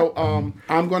 So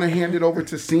I'm going to hand it over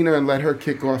to Sina and let her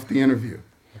kick off the interview.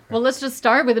 Well, let's just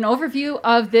start with an overview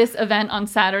of this event on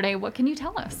Saturday. What can you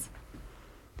tell us?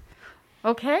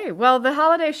 Okay, well, the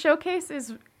Holiday Showcase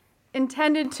is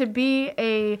intended to be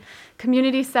a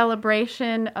community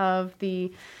celebration of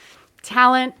the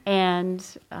talent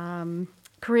and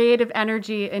creative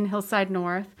energy in Hillside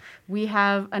North. We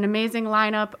have an amazing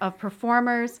lineup of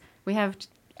performers. We have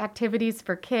activities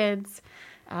for kids,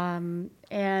 and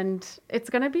it's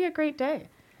going to be a great day.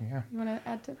 Yeah. You want to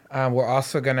add to that? We're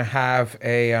also going to have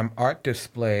a art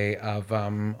display of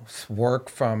work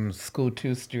from School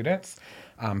 2 students.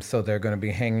 So they're going to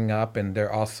be hanging up, and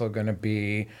they're also going to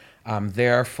be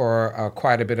there for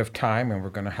quite a bit of time, and we're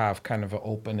going to have kind of an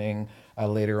opening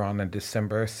later on in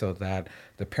December so that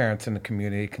the parents in the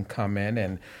community can come in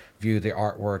and view the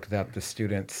artwork that the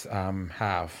students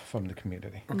have from the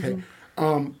community. Okay.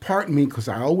 Pardon me, because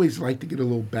I always like to get a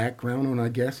little background on our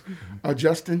guests.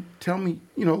 Justin, tell me,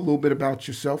 a little bit about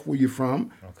yourself, where you're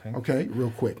from. Okay,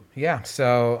 real quick. Yeah,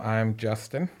 so I'm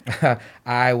Justin.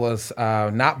 I was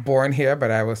not born here, but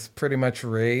I was pretty much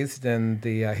raised in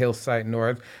the Hillside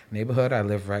North neighborhood. I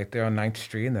live right there on 9th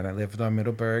Street, and then I lived on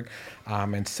Middleburg.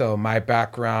 And so my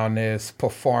background is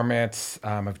performance.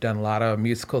 I've done a lot of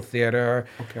musical theater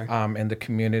in the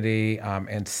community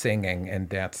and singing and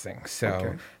dancing.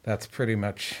 So that's pretty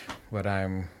much what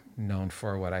I'm known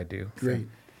for, what I do. Great.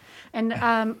 And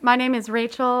my name is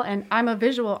Rachel, and I'm a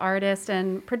visual artist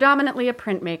and predominantly a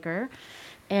printmaker.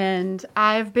 And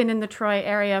I've been in the Troy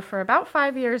area for about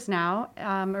 5 years now,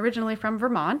 originally from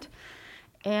Vermont.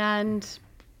 And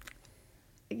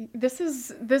this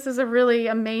is a really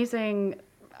amazing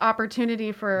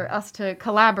opportunity for us to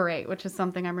collaborate, which is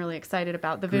something I'm really excited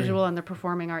about, the visual and the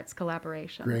performing arts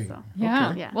collaboration. Great. So,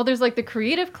 Yeah. Well, there's like the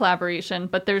creative collaboration,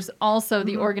 but there's also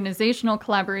the organizational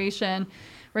collaboration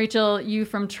Rachel, you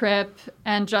from TRIP,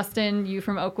 and Justin, you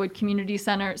from Oakwood Community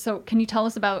Center. So can you tell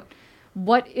us about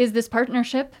what is this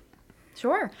partnership?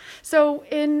 Sure. So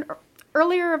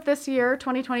earlier of this year,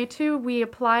 2022, we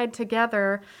applied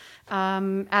together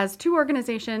as two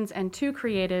organizations and two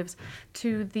creatives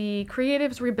to the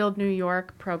Creatives Rebuild New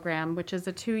York program, which is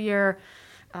a 2-year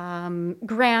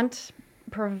grant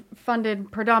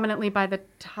funded predominantly by the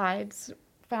Tides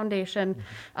Foundation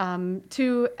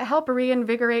to help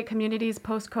reinvigorate communities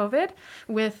post-COVID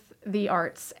with the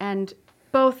arts, and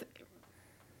both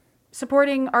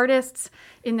supporting artists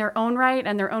in their own right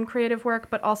and their own creative work,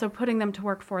 but also putting them to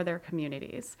work for their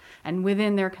communities and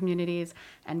within their communities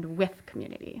and with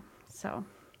community. So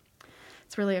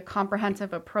it's really a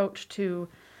comprehensive approach to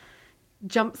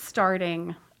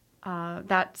jump-starting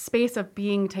that space of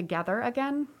being together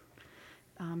again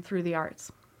through the arts.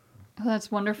 Oh,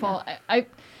 that's wonderful. Yeah. I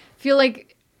feel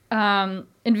like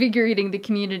invigorating the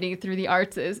community through the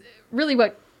arts is really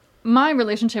what my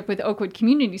relationship with Oakwood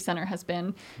Community Center has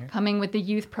been, coming with the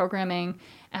youth programming.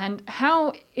 And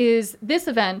how is this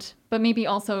event, but maybe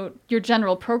also your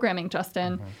general programming,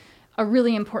 Justin, a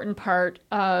really important part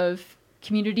of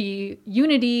community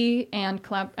unity and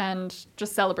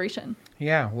just celebration?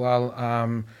 Yeah, well,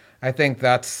 I think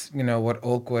that's, what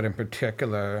Oakwood in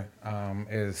particular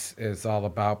is all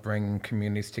about, bringing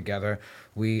communities together.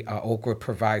 Oakwood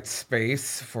provides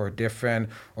space for different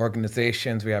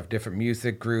organizations. We have different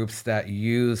music groups that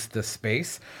use the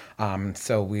space.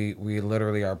 So we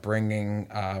literally are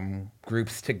bringing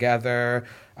groups together,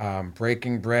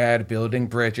 breaking bread, building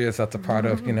bridges. That's a part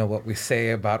of, what we say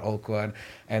about Oakwood.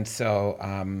 And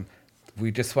so we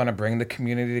just want to bring the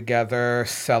community together,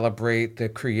 celebrate the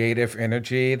creative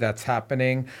energy that's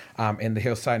happening in the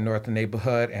Hillside North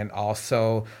neighborhood, and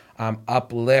also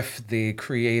uplift the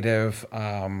creative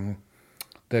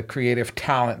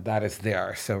talent that is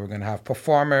there. So we're going to have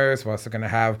performers. We're also going to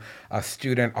have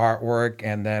student artwork,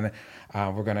 and then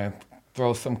we're going to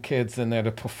throw some kids in there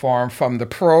to perform from the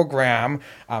program.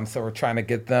 So we're trying to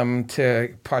get them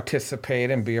to participate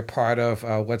and be a part of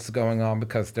what's going on,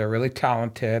 because they're really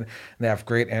talented, they have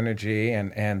great energy,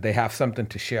 and they have something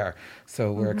to share.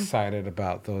 So we're excited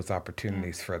about those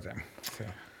opportunities for them. So.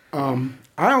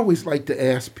 I always like to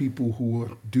ask people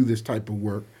who do this type of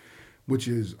work, which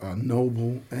is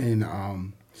noble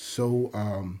and so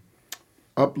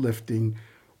uplifting.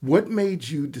 What made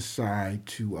you decide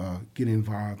to get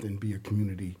involved and be a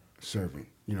community servant?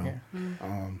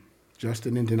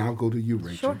 Justin, and then I'll go to you,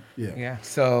 Rachel. Sure. Yeah.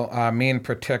 So me in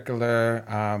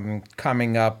particular,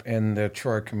 coming up in the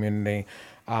Troy community,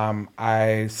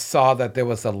 I saw that there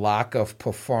was a lack of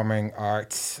performing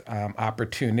arts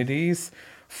opportunities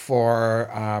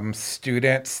for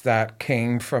students that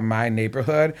came from my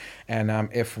neighborhood. And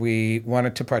if we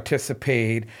wanted to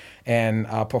participate in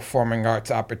performing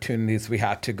arts opportunities, we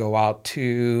had to go out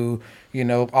to,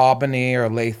 Albany or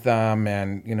Latham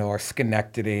and, or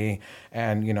Schenectady.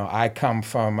 And, I come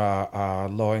from a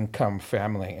low-income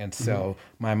family. And so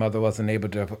my mother wasn't able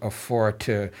to afford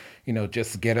to,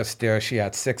 just get us there. She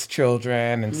had 6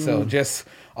 children. And so just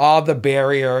all the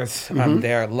barriers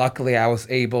there. Luckily, I was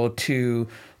able to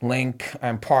link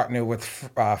and partner with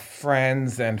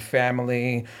friends and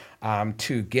family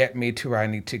to get me to where I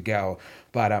need to go.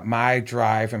 But my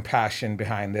drive and passion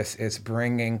behind this is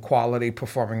bringing quality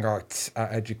performing arts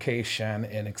education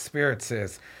and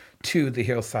experiences to the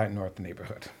Hillside North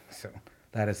neighborhood. So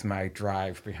that is my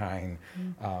drive behind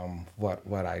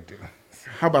what I do.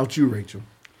 How about you, Rachel?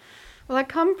 Well, I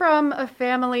come from a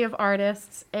family of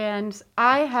artists, and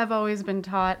I have always been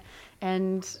taught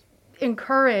and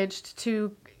encouraged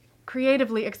to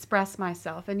creatively express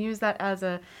myself and use that as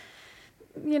a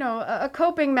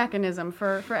coping mechanism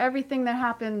for everything that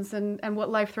happens and what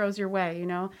life throws your way,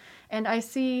 And I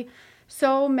see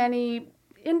so many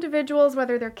individuals,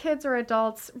 whether they're kids or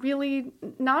adults, really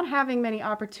not having many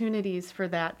opportunities for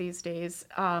that these days,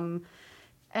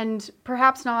 and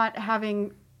perhaps not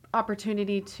having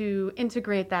opportunity to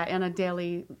integrate that in a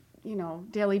daily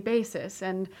basis.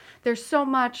 And there's so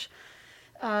much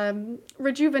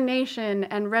rejuvenation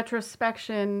and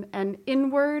retrospection and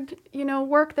inward,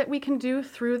 work that we can do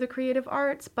through the creative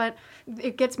arts, but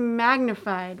it gets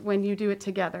magnified when you do it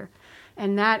together.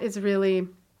 And that is really,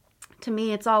 to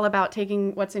me, it's all about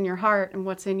taking what's in your heart and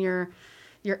what's in your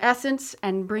essence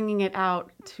and bringing it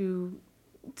out to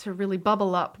really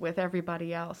bubble up with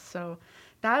everybody else. So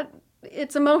that,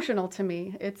 it's emotional to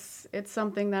me. It's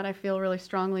something that I feel really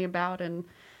strongly about, and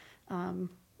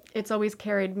it's always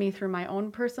carried me through my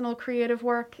own personal creative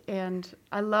work, and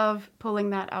I love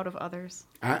pulling that out of others.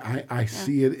 I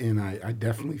see it, and I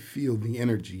definitely feel the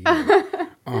energy.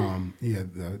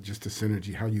 Just the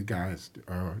synergy, how you guys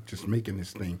are just making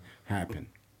this thing happen.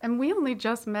 And we only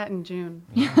just met in June.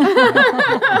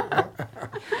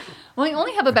 Well, we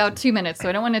only have about 2 minutes, so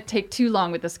I don't want to take too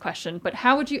long with this question, but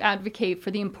how would you advocate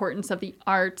for the importance of the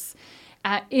arts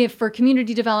if for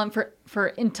community development, for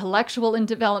intellectual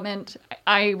development?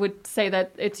 I would say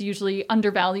that it's usually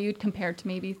undervalued compared to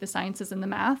maybe the sciences and the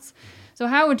maths. So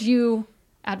how would you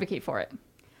advocate for it?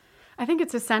 I think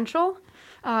it's essential.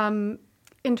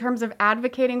 In terms of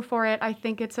advocating for it, I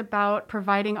think it's about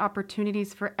providing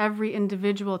opportunities for every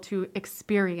individual to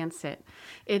experience it.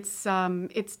 It's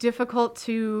difficult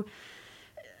to,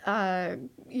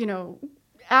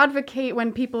 advocate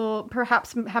when people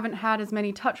perhaps haven't had as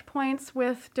many touch points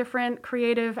with different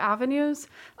creative avenues.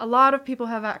 A lot of people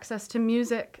have access to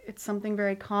music. It's something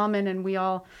very common, and we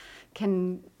all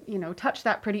can, touch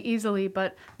that pretty easily.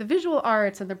 But the visual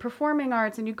arts and the performing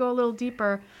arts, and you go a little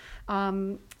deeper,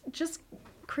 just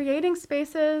creating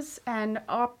spaces and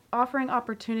offering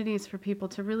opportunities for people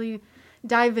to really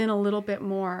dive in a little bit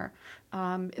more,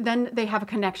 then they have a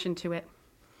connection to it.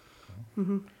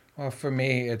 Mm-hmm. Well, for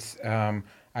me, it's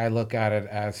I look at it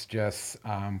as just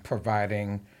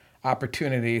providing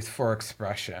opportunities for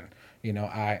expression.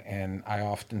 I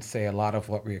often say a lot of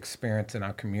what we experience in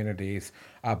our communities,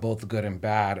 both good and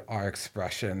bad, are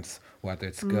expressions, whether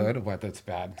it's good, whether it's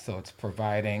bad. So it's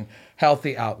providing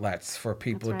healthy outlets for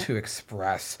people to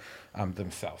express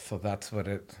themselves. So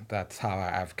that's how I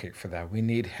advocate for that. We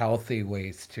need healthy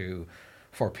ways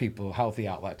healthy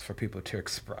outlets for people to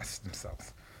express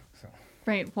themselves. So.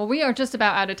 Right. Well, we are just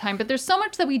about out of time, but there's so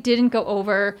much that we didn't go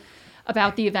over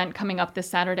about the event coming up this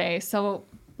Saturday. So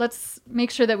let's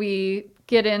make sure that we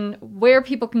get in where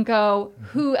people can go,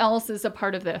 who else is a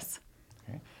part of this.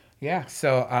 Yeah,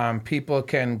 so people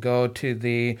can go to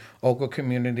the Oakville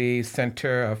Community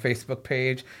Center Facebook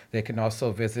page. They can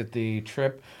also visit the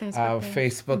TRIP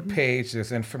Facebook page.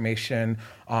 There's information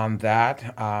on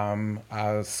that.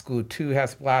 School 2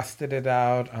 has blasted it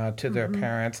out to their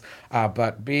parents.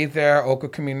 But be there, Oakville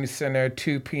Community Center,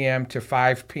 2 p.m. to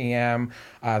 5 p.m.,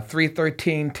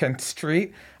 313 10th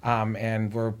Street.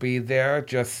 And we'll be there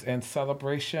just in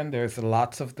celebration. There's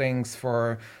lots of things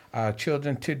for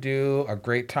children to do, a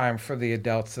great time for the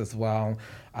adults as well.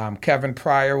 Kevin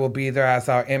Pryor will be there as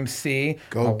our MC.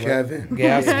 Go Kevin.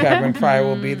 Yes, Kevin Pryor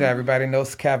will be there. Everybody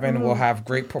knows Kevin. We'll have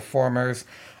great performers,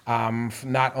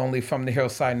 not only from the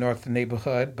Hillside North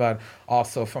neighborhood, but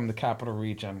also from the Capital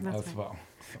Region well.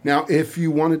 Now, if you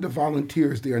wanted to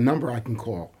volunteer, is there a number I can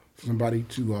call? Somebody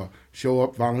to show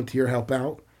up, volunteer, help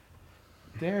out?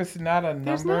 There's not a number.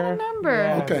 There's not a number.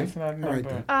 Yeah, okay. There's not a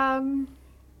number. Right,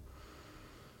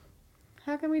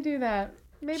 how can we do that?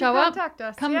 Maybe show contact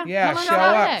up. us. Show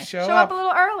up. Show up a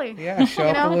little early. Yeah, show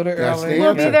up a little early.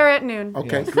 We'll be there at noon.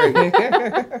 Okay,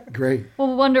 great. Great.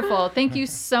 Well, wonderful. Thank you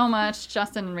so much,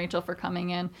 Justin and Rachel, for coming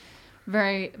in.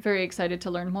 Very, very excited to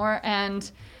learn more. And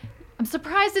I'm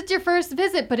surprised it's your first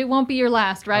visit, but it won't be your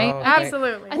last, right? Oh,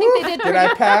 Absolutely. I think they did. Did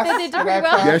I pass? They did pretty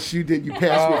well. Yes, you did. You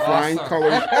passed with flying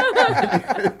colors.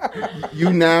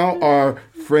 You now are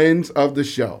friends of the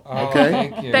show. Okay.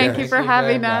 Thank you. Thank you for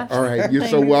having us. All right. You're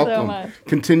Thank so you welcome. so much.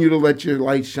 Continue to let your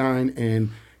light shine, and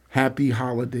happy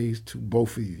holidays to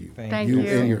both of you. Thank you.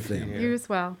 And your family. You as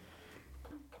well.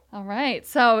 All right.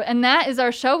 So, and that is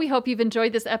our show. We hope you've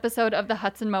enjoyed this episode of the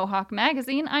Hudson Mohawk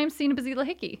Magazine. I'm Sina Bazila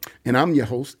Hickey. And I'm your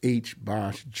host, H.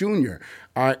 Bosch Jr.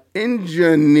 Our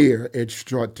engineer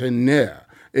extraordinaire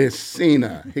is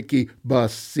Sina Hickey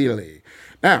Basili.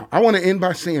 Now, I want to end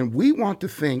by saying we want to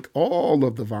thank all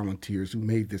of the volunteers who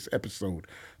made this episode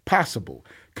possible.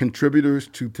 Contributors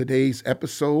to today's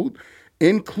episode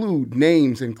include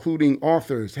names including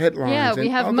authors, headlines, Yeah, we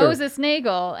and have other. Moses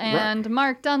Nagel and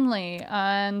Mark Dunley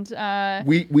and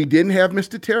We didn't have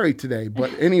Mr. Terry today,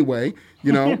 but anyway,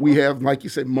 we have, like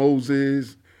you said,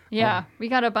 Moses. Yeah, we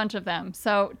got a bunch of them.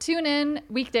 So tune in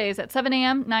weekdays at 7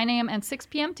 a.m., 9 a.m., and 6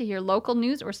 p.m. to hear local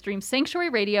news or stream Sanctuary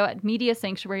Radio at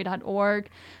mediasanctuary.org.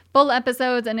 Full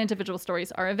episodes and individual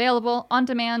stories are available on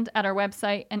demand at our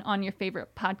website and on your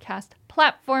favorite podcast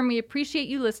platform. We appreciate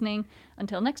you listening.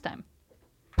 Until next time.